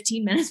spend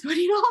 15 minutes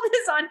putting all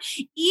this on,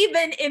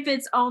 even if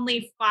it's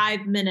only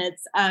 5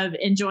 minutes of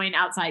enjoying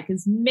outside,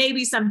 because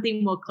maybe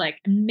something will click.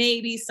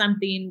 Maybe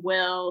something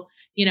will,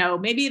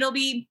 maybe it'll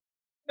be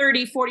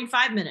 30,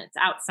 45 minutes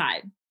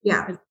outside.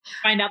 Yeah.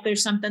 Find out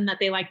there's something that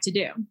they like to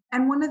do.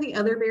 And one of the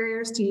other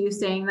barriers to you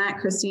saying that,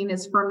 Christine,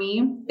 is for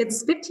me,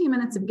 it's 15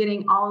 minutes of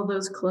getting all of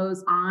those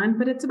clothes on,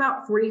 but it's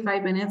about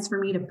 45 minutes for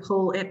me to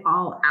pull it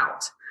all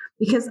out.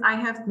 Because I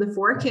have the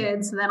 4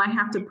 kids, then I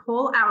have to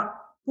pull out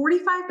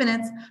 45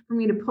 minutes for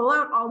me to pull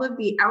out all of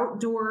the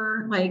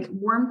outdoor, like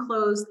warm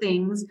clothes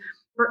things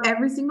for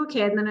every single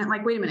kid. And then I'm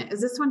like, wait a minute, is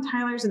this one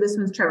Tyler's or this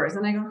one's Trevor's?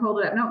 And I go, hold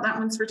it up. No, that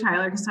one's for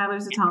Tyler because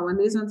Tyler's the tall one.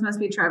 These ones must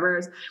be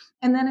Trevor's.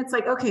 And then it's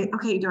like, okay,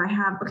 do I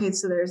have,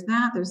 so there's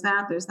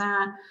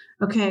that.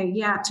 Okay.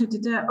 Yeah.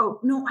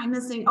 Oh, no, I'm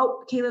missing.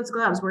 Oh, Caleb's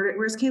gloves.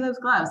 Where's Caleb's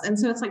gloves? And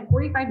so it's like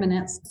 45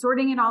 minutes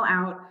sorting it all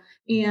out.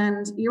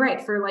 And you're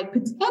right, for like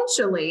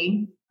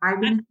potentially 5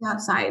 minutes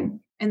outside.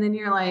 And then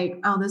you're like,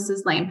 oh, this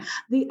is lame.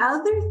 The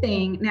other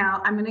thing,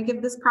 now I'm going to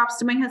give this props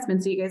to my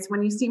husband. So you guys,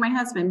 when you see my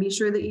husband, be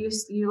sure that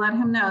you let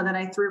him know that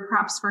I threw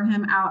props for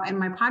him out in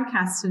my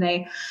podcast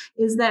today,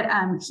 is that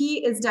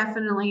he is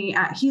definitely,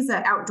 he's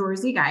an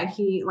outdoorsy guy.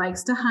 He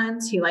likes to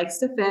hunt. He likes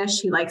to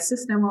fish. He likes to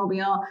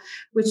snowmobile,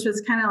 which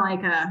was kind of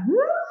like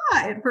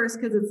at first,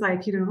 because it's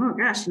like, oh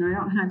gosh, I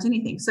don't hunt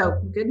anything.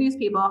 So good news,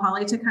 people,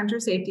 Holly took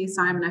hunter safety.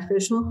 So I'm an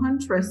official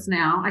huntress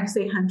now. I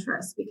say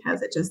huntress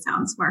because it just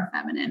sounds more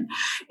feminine.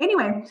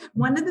 Anyway,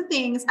 one of the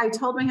things I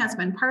told my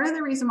husband, part of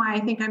the reason why I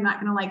think I'm not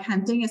going to like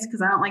hunting is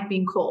because I don't like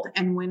being cold.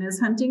 And when is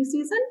hunting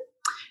season?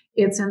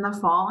 It's in the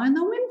fall and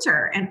the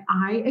winter. And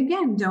I,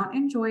 again, don't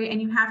enjoy it.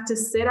 And you have to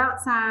sit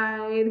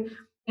outside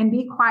and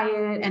be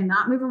quiet and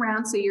not move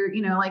around. So you're,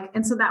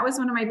 and so that was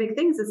one of my big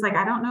things. It's like,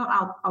 I don't know,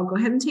 I'll go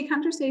ahead and take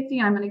hunter safety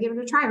and I'm going to give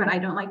it a try, but I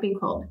don't like being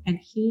cold. And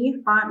he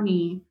bought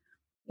me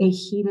a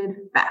heated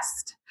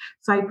vest.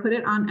 So I put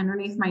it on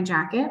underneath my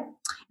jacket,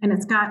 and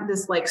it's got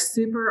this like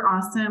super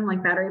awesome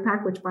like battery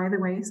pack, which by the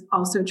way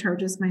also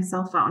charges my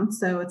cell phone.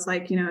 So it's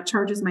like, it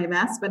charges my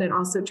vest, but it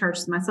also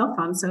charges my cell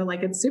phone. So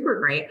like, it's super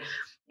great.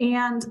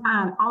 And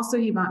also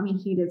he bought me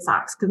heated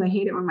socks because I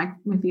hate it when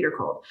my feet are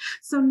cold.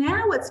 So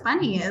now what's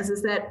funny is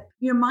that,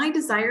 my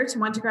desire to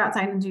want to go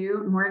outside and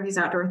do more of these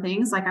outdoor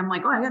things, like I'm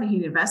like, oh, I got a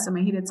heated vest and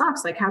my heated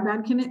socks. Like how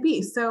bad can it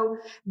be? So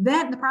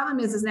then the problem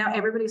is now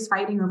everybody's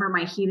fighting over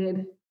my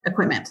heated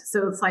equipment.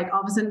 So it's like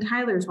all of a sudden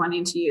Tyler's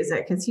wanting to use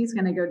it because he's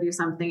going to go do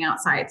something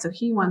outside. So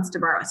he wants to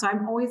borrow it. So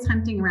I'm always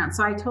hunting around.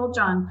 So I told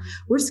John,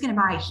 we're just going to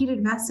buy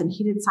heated vests and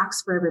heated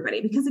socks for everybody.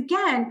 Because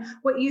again,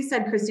 what you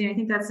said, Christine, I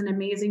think that's an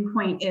amazing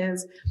point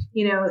is,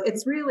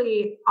 it's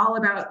really all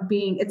about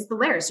it's the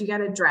layers. You got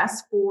to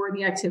dress for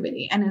the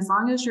activity. And as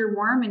long as you're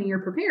warm and you're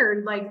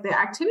prepared, like the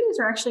activities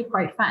are actually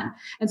quite fun.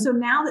 And so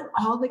now that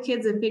all the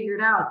kids have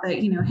figured out that,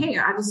 hey,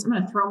 I'm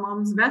going to throw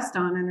mom's vest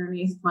on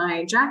underneath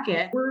my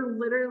jacket, we're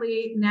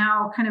literally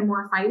now kind of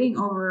more fighting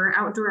over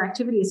outdoor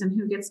activities and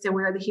who gets to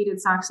wear the heated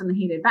socks and the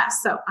heated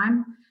vest. So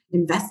I'm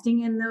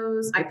investing in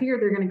those. I figure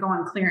they're going to go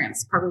on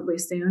clearance probably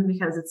soon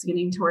because it's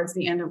getting towards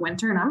the end of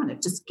winter, and I'm going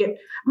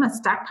to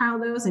stockpile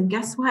those. And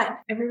guess what?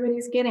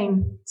 Everybody's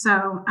getting.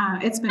 So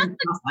it's been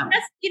awesome.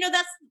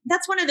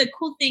 That's one of the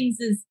cool things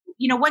is,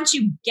 once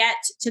you get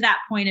to that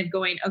point of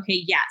going,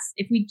 okay, yes,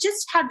 if we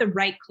just had the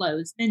right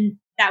clothes, then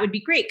that would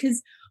be great.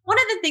 Because one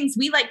of the things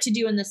we like to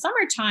do in the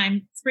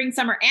summertime, spring,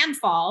 summer, and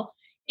fall,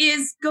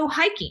 is go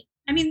hiking.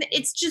 I mean,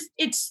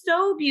 it's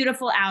so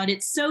beautiful out.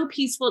 It's so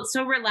peaceful. It's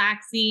so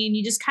relaxing.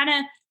 You just kind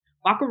of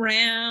walk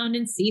around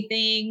and see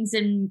things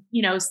and,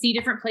 see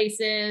different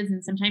places.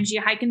 And sometimes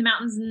you hike in the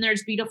mountains and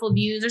there's beautiful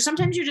views, or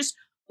sometimes you're just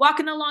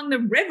walking along the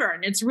river,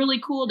 and it's really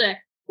cool to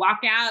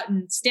walk out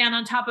and stand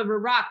on top of a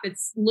rock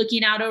that's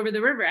looking out over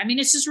the river. I mean,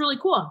 it's just really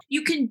cool.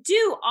 You can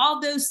do all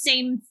those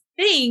same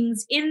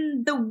things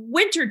in the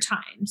winter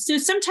time. So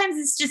sometimes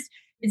it's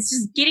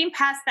just getting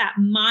past that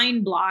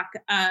mind block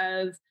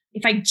of,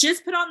 if I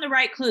just put on the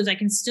right clothes, I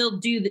can still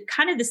do the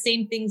kind of the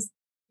same things,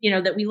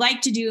 that we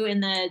like to do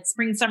in the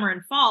spring, summer,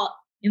 and fall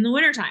in the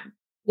wintertime.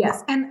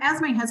 Yes. And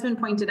as my husband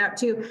pointed out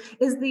too,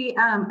 is the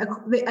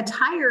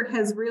attire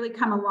has really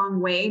come a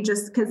long way,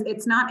 just because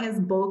it's not as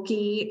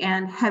bulky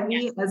and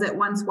heavy as it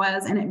once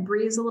was, and it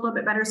breathes a little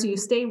bit better. So you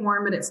stay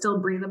warm, but it's still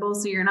breathable.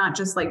 So you're not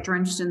just like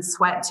drenched in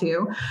sweat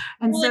too.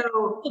 And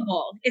well,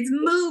 it's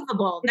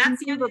movable. That's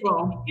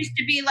movable. It used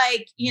to be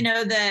like,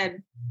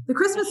 the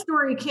Christmas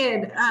Story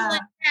kid.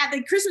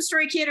 The Christmas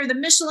Story kid or the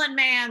Michelin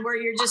Man, where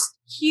you're just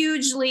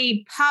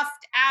hugely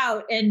puffed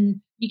out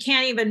and you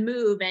can't even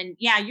move. And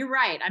yeah, you're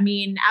right. I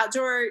mean,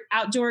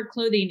 outdoor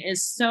clothing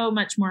is so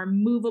much more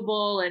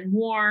movable and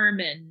warm,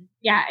 and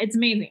yeah, it's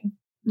amazing.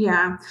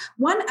 Yeah.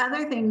 One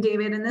other thing,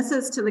 David, and this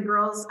is to the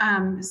girls.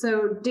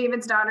 So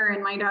David's daughter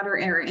and my daughter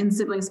are in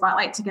Sibling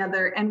Spotlight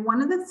together. And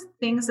one of the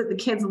things that the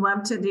kids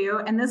love to do,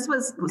 and this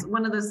was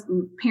one of those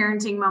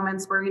parenting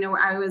moments where, we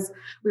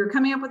were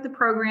coming up with the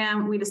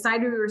program. We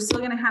decided we were still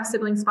going to have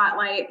Sibling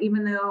Spotlight,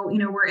 even though,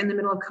 we're in the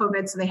middle of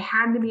COVID. So they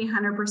had to be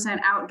 100%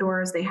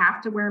 outdoors. They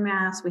have to wear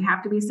masks. We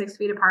have to be 6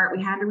 feet apart.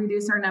 We had to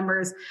reduce our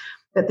numbers,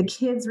 but the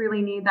kids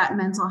really need that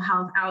mental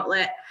health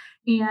outlet.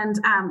 And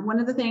one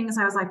of the things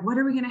I was like, what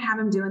are we going to have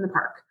them do in the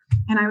park?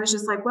 And I was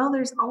just like, well,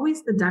 there's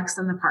always the ducks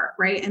in the park,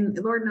 right? And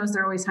Lord knows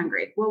they're always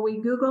hungry. Well, we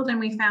Googled and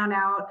we found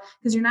out,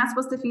 because you're not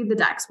supposed to feed the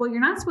ducks. Well, you're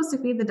not supposed to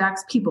feed the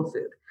ducks people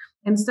food.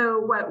 And so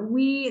what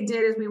we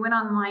did is we went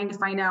online to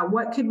find out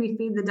what could we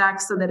feed the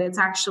ducks so that it's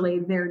actually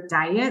their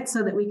diet,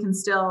 so that we can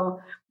still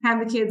have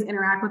the kids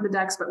interact with the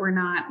ducks, but we're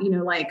not,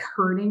 like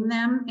hurting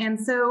them. And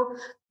so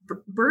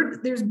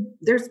there's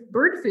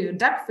bird food,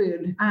 duck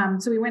food.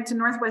 So we went to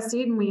Northwest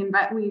Seed and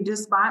we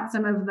just bought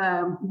some of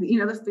the,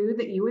 the food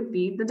that you would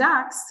feed the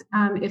ducks,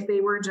 if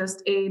they were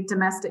just a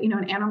domestic,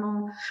 an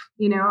animal,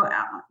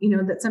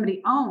 that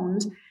somebody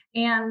owned.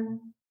 And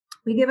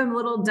we give them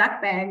little duck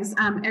bags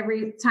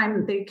every time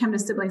that they come to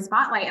Sibling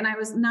Spotlight. And I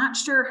was not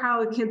sure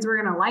how the kids were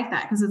going to like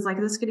that, because it's like,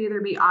 this could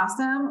either be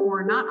awesome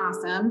or not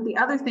awesome. The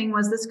other thing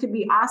was, this could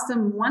be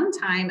awesome one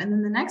time, and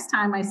then the next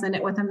time I send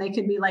it with them, they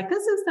could be like,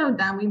 this is so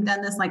dumb. We've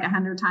done this like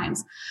 100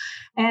 times.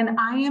 And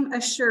I am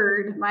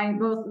assured by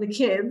both the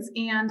kids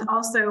and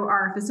also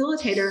our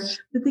facilitator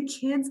that the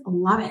kids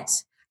love it.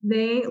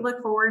 They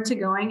look forward to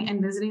going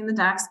and visiting the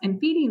ducks and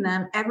feeding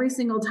them every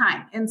single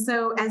time. And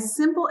so, as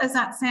simple as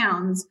that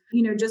sounds,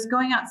 just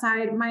going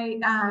outside, my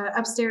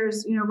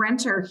upstairs,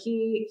 renter,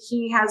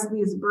 he has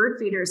these bird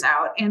feeders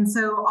out. And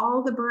so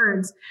all the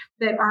birds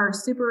that are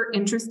super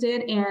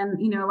interested in,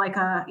 like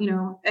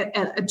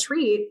a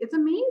treat, it's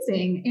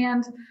amazing.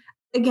 And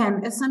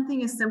again, it's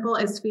something as simple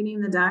as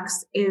feeding the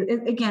ducks.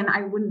 Again,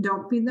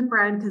 don't feed them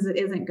bread because it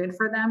isn't good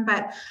for them.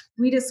 But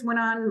we just went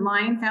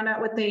online, found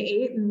out what they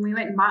ate, and we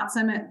went and bought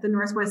some at the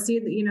Northwest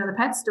Seed, the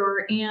pet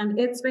store. And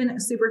it's been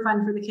super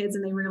fun for the kids,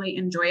 and they really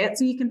enjoy it.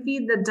 So you can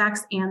feed the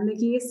ducks and the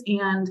geese,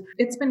 and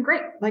it's been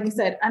great. Like I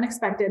said,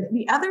 unexpected.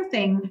 The other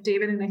thing,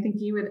 David, and I think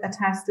you would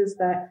attest, is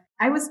that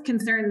I was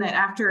concerned that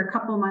after a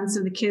couple months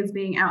of the kids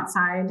being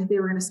outside, they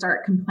were going to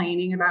start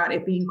complaining about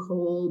it being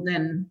cold.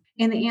 And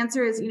the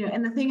answer is,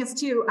 and the thing is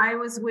too, I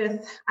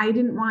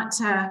didn't want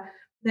to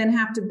then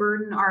have to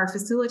burden our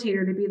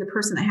facilitator to be the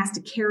person that has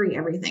to carry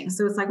everything.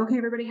 So it's like, okay,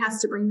 everybody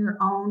has to bring their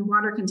own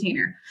water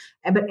container,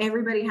 but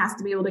everybody has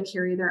to be able to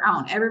carry their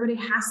own. Everybody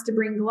has to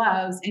bring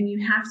gloves, and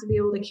you have to be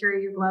able to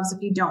carry your gloves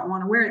if you don't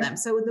want to wear them.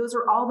 So those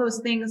are all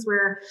those things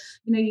where,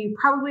 you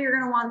probably are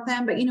going to want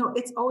them, but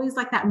it's always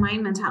like that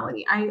mind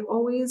mentality. I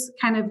always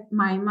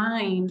my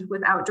mind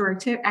with outdoor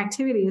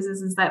activities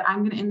is that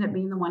I'm going to end up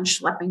being the one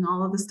schlepping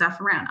all of the stuff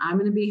around. I'm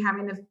going to be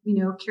having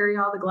to, carry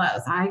all the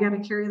gloves. I got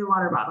to carry the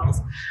water bottles.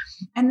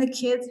 And the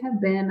kids have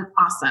been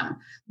awesome.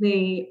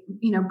 They,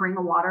 bring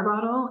a water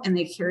bottle and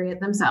they carry it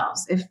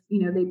themselves. If,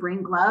 they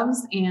bring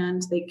gloves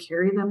and they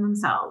carry them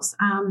themselves.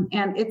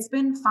 And it's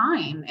been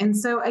fine. And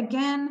so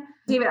again,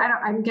 David,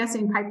 I'm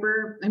guessing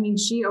Piper,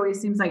 she always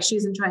seems like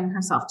she's enjoying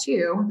herself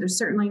too. There's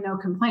certainly no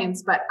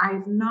complaints, but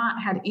I've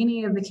not had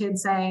any of the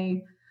kids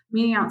say,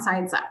 meeting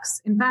outside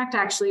sucks. In fact,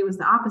 actually, it was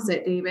the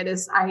opposite, David.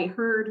 As I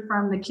heard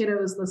from the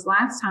kiddos this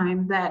last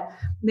time, that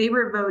they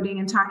were voting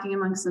and talking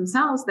amongst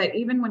themselves that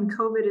even when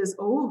COVID is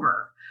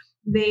over,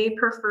 they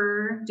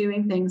prefer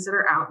doing things that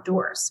are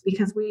outdoors,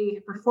 because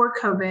before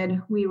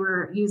COVID, we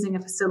were using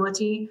a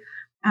facility.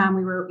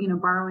 We were,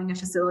 borrowing a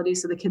facility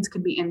so the kids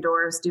could be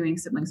indoors doing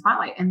Sibling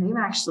Spotlight. And they've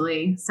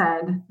actually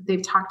said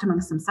they've talked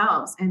amongst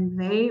themselves, and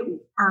they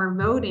are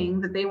voting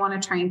that they want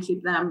to try and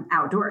keep them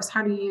outdoors.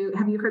 Have you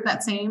heard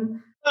that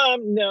same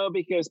No,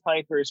 because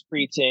Piper's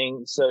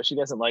preteen, so she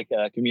doesn't like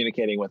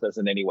communicating with us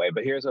in any way.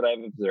 But here's what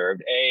I've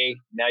observed.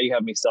 Now you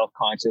have me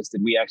self-conscious.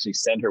 Did we actually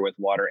send her with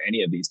water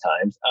any of these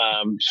times?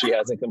 She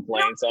hasn't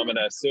complained, so I'm going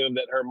to assume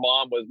that her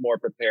mom was more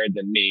prepared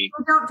than me.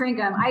 Don't drink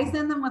them. I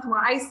send them with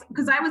water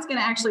because I was going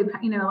to actually,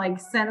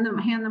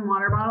 hand them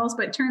water bottles,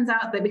 but it turns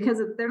out that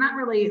because they're not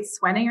really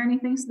sweating or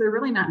anything, so they're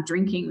really not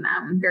drinking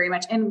them very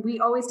much. And we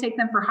always take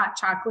them for hot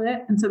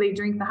chocolate. And so they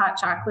drink the hot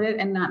chocolate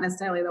and not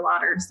necessarily the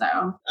water. So,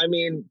 I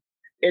mean,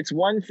 it's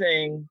one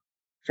thing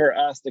for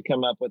us to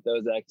come up with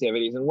those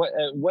activities. And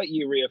what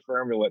you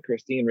reaffirmed and what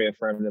Christine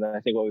reaffirmed, and I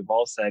think what we've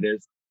all said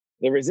is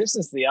the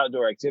resistance to the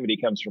outdoor activity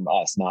comes from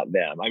us, not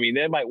them. I mean,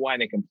 they might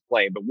whine and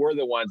complain, but we're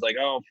the ones like,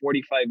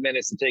 45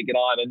 minutes to take it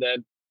on. And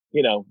then,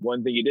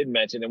 one thing you didn't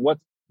mention, and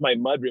what's my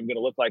mudroom going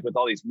to look like with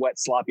all these wet,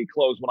 sloppy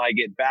clothes when I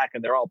get back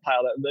and they're all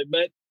piled up?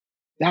 But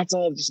that's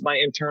all just my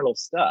internal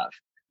stuff.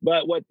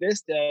 But what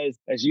this does,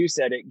 as you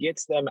said, it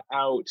gets them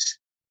out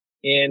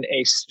in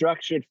a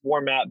structured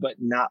format, but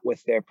not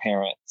with their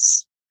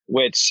parents,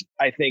 which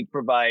I think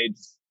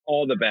provides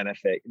all the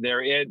benefit.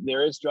 There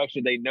is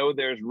structure. They know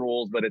there's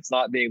rules, but it's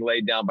not being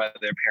laid down by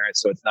their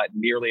parents. So it's not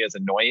nearly as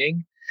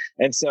annoying.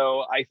 And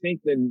so I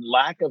think the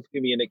lack of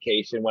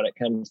communication when it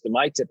comes to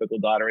my typical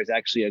daughter is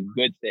actually a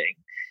good thing.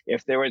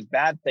 If there was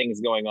bad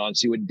things going on,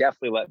 she would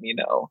definitely let me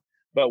know.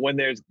 But when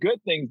there's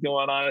good things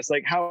going on, it's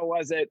like, how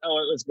was it? Oh,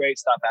 it was great.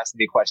 Stop asking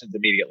me questions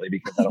immediately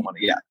because I don't want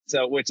to. Yeah.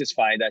 So, which is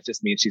fine. That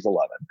just means she's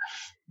 11.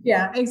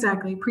 Yeah,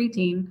 exactly.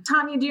 Preteen.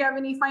 Tanya, do you have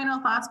any final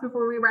thoughts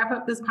before we wrap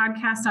up this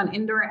podcast on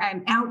indoor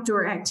and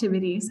outdoor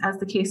activities, as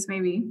the case may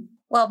be?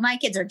 Well, my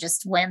kids are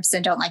just wimps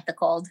and don't like the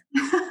cold.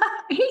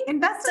 Hey,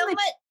 invest in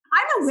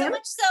I'm a wimp. So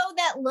much so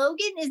that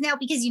Logan is now,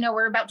 because,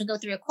 we're about to go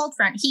through a cold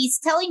front, he's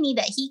telling me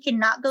that he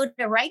cannot go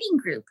to writing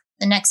group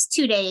the next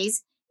 2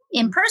 days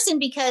in person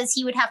because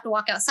he would have to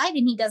walk outside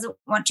and he doesn't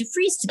want to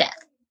freeze to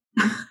death.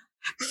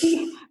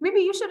 Maybe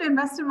you should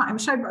invest in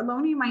should I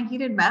loan you my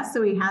heated vest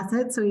so he has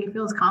it, so he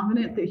feels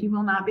confident that he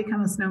will not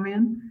become a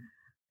snowman?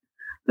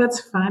 That's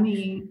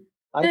funny.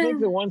 I think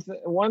the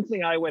one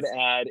thing I would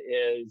add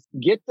is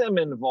get them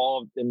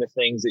involved in the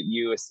things that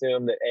you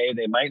assume that A,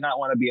 they might not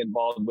want to be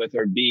involved with,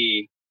 or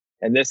B,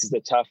 and this is the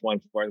tough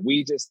one for it.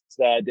 We just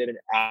did an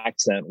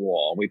accent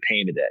wall. We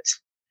painted it.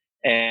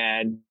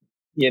 And,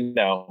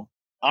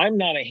 I'm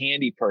not a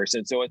handy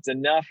person, so it's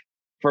enough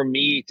for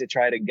me to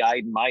try to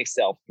guide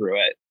myself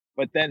through it.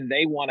 But then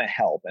they want to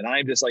help. And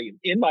I'm just like,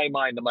 in my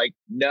mind, I'm like,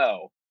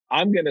 no,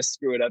 I'm going to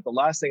screw it up. The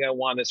last thing I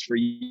want is for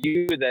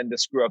you then to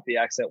screw up the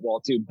accent wall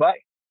too.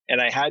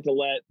 And I had to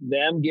let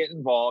them get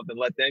involved and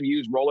let them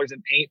use rollers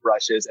and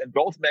paintbrushes. And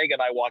both Meg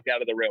and I walked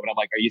out of the room and I'm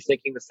like, are you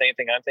thinking the same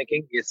thing I'm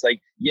thinking? It's like,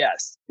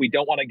 yes, we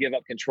don't want to give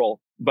up control,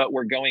 but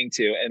we're going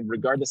to. And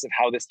regardless of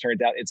how this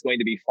turns out, it's going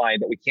to be fine.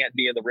 But we can't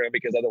be in the room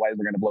because otherwise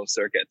we're going to blow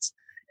circuits.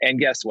 And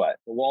guess what?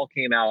 The wall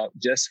came out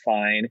just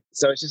fine.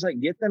 So it's just like,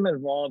 get them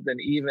involved in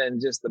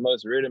even just the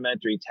most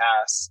rudimentary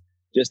tasks,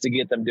 just to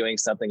get them doing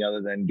something other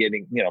than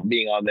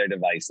being on their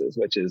devices,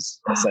 which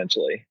is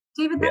essentially.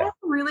 David, that is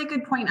a really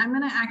good point. I'm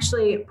going to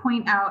actually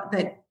point out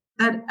that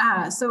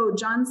so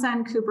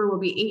Johnson Cooper will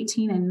be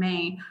 18 in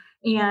May,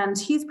 and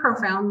he's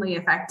profoundly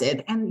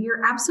affected. And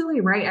you're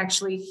absolutely right.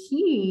 Actually,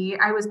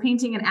 I was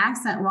painting an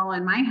accent wall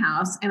in my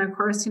house. And of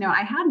course,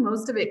 I had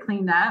most of it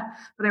cleaned up,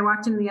 but I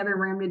walked into the other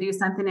room to do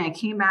something. And I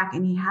came back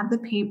and he had the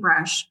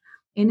paintbrush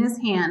in his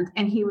hand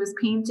and he was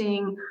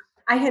painting.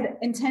 I had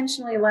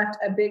intentionally left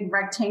a big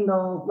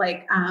rectangle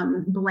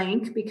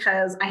blank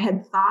because I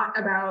had thought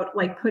about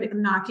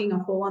knocking a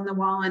hole in the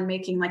wall and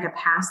making like a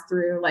pass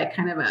through,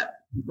 kind of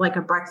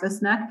a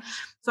breakfast nook.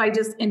 So I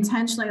just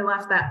intentionally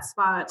left that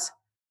spot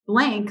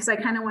blank because I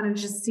kind of wanted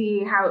to just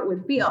see how it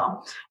would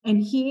feel.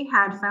 And he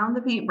had found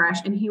the paintbrush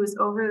and he was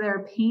over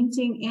there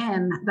painting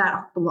in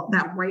that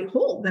white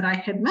hole that I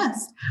had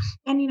missed.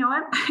 And you know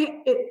what?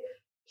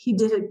 He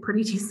did a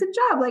pretty decent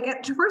job.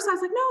 At first I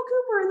was like, no,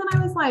 Cooper. And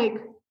then I was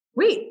like,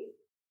 wait,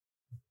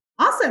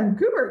 awesome,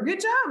 Cooper, good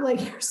job.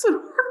 Here's some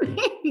more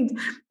paint.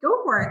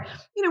 Go for it.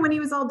 When he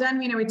was all done,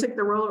 we took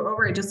the roller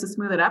over it just to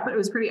smooth it up, but it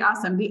was pretty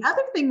awesome. The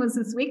other thing was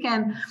this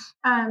weekend,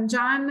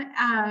 John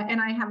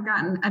and I have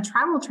gotten a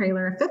travel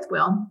trailer, a fifth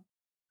wheel.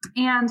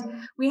 And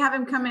we have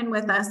him come in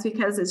with us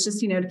because it's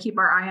just, to keep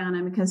our eye on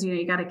him because,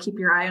 you got to keep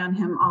your eye on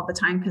him all the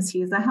time because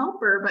he's a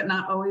helper, but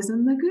not always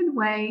in the good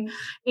way.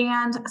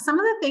 And some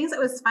of the things that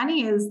was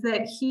funny is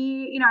that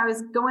I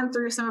was going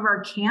through some of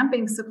our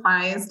camping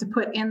supplies to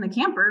put in the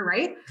camper,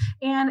 right?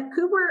 And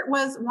Cooper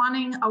was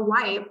wanting a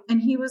wipe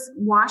and he was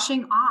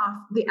washing off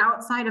the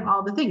outside of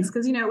all the things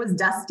because, it was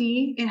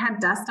dusty. It had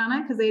dust on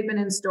it because they had been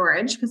in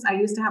storage because I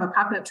used to have a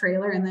pop-up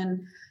trailer and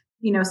then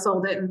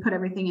sold it and put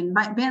everything in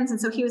bins.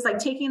 And so he was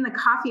taking the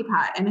coffee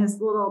pot and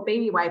his little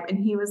baby wipe and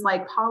he was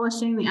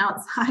polishing the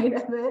outside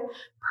of it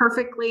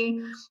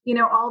perfectly.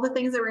 All the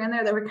things that were in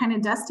there that were kind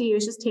of dusty, he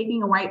was just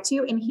taking a wipe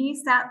too. And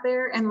he sat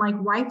there and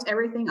wiped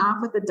everything off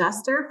with a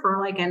duster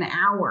for an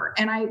hour.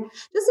 And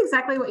just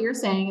exactly what you're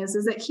saying is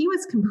that he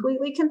was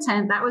completely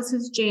content. That was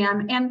his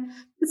jam. And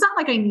it's not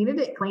like I needed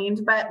it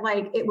cleaned, but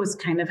like it was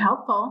kind of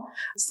helpful.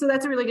 So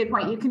that's a really good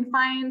point. You can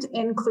find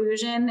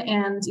inclusion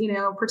and,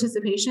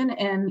 participation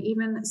in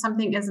even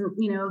something as,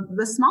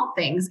 the small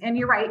things. And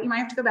you're right, you might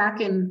have to go back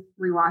and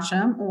rewash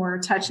them or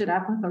touch it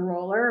up with a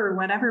roller or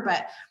whatever.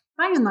 But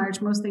by and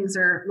large, most things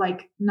are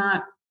like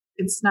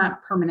it's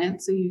not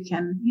permanent. So you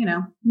can,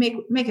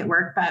 make it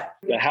work. But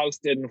the house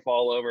didn't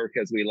fall over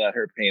because we let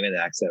her paint an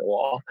accent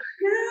wall.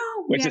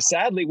 No, which is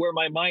sadly where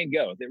my mind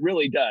goes. It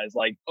really does.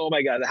 Like, oh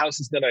my God, the house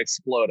is going to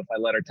explode if I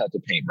let her touch a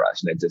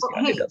paintbrush. And it just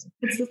it doesn't.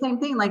 It's the same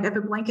thing. Like if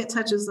a blanket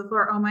touches the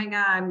floor, oh my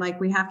God, like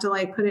we have to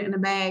like put it in a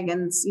bag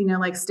and,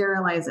 like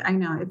sterilize it. I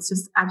know it's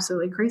just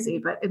absolutely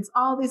crazy, but it's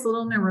all these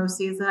little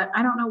neuroses that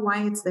I don't know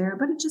why it's there,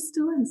 but it just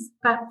still is.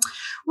 But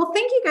well,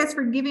 thank you guys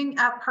for giving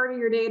up part of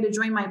your day to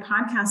join my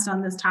podcast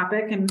on this topic.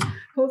 And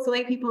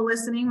hopefully people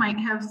listening might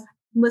have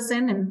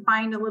listen and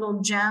find a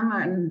little gem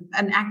and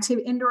an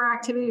indoor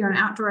activity or an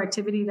outdoor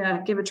activity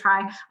to give a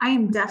try. I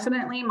am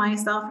definitely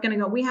myself going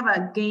to go. We have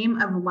a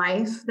game of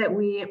life that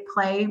we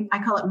play.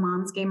 I call it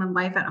Mom's Game of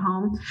Life at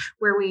home,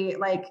 where we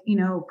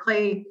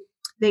play.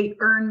 They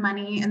earn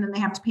money and then they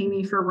have to pay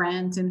me for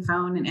rent and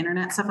phone and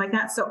internet, stuff like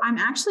that. So I'm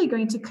actually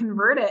going to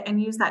convert it and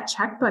use that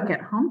checkbook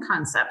at home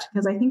concept,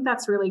 because I think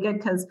that's really good,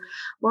 because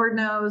Lord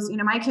knows,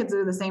 my kids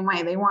are the same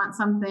way. They want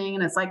something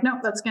and it's like, nope,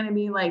 that's going to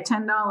be like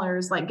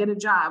 $10, like get a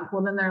job.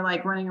 Well, then they're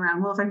like running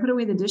around. Well, if I put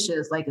away the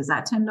dishes, like, is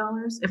that $10?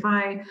 If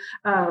I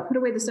put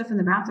away the stuff in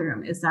the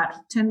bathroom, is that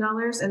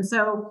 $10? And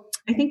so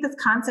I think this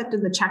concept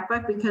of the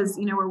checkbook, because,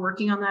 we're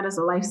working on that as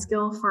a life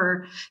skill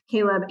for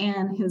Caleb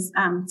and his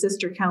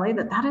sister Kelly,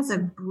 that is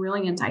a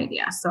brilliant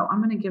idea. So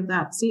I'm going to give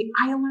that. See,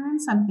 I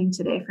learned something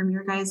today from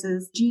your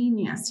guys'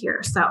 genius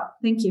here. So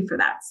thank you for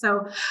that.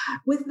 So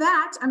with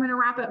that, I'm going to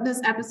wrap up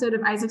this episode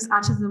of Isaac's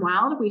Autism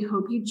Wild. We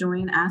hope you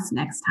join us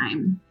next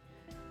time.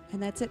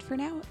 And that's it for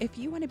now. If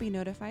you want to be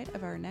notified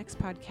of our next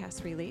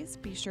podcast release,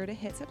 be sure to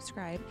hit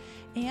subscribe.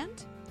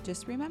 And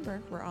just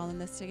remember, we're all in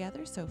this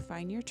together. So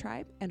find your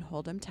tribe and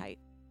hold them tight.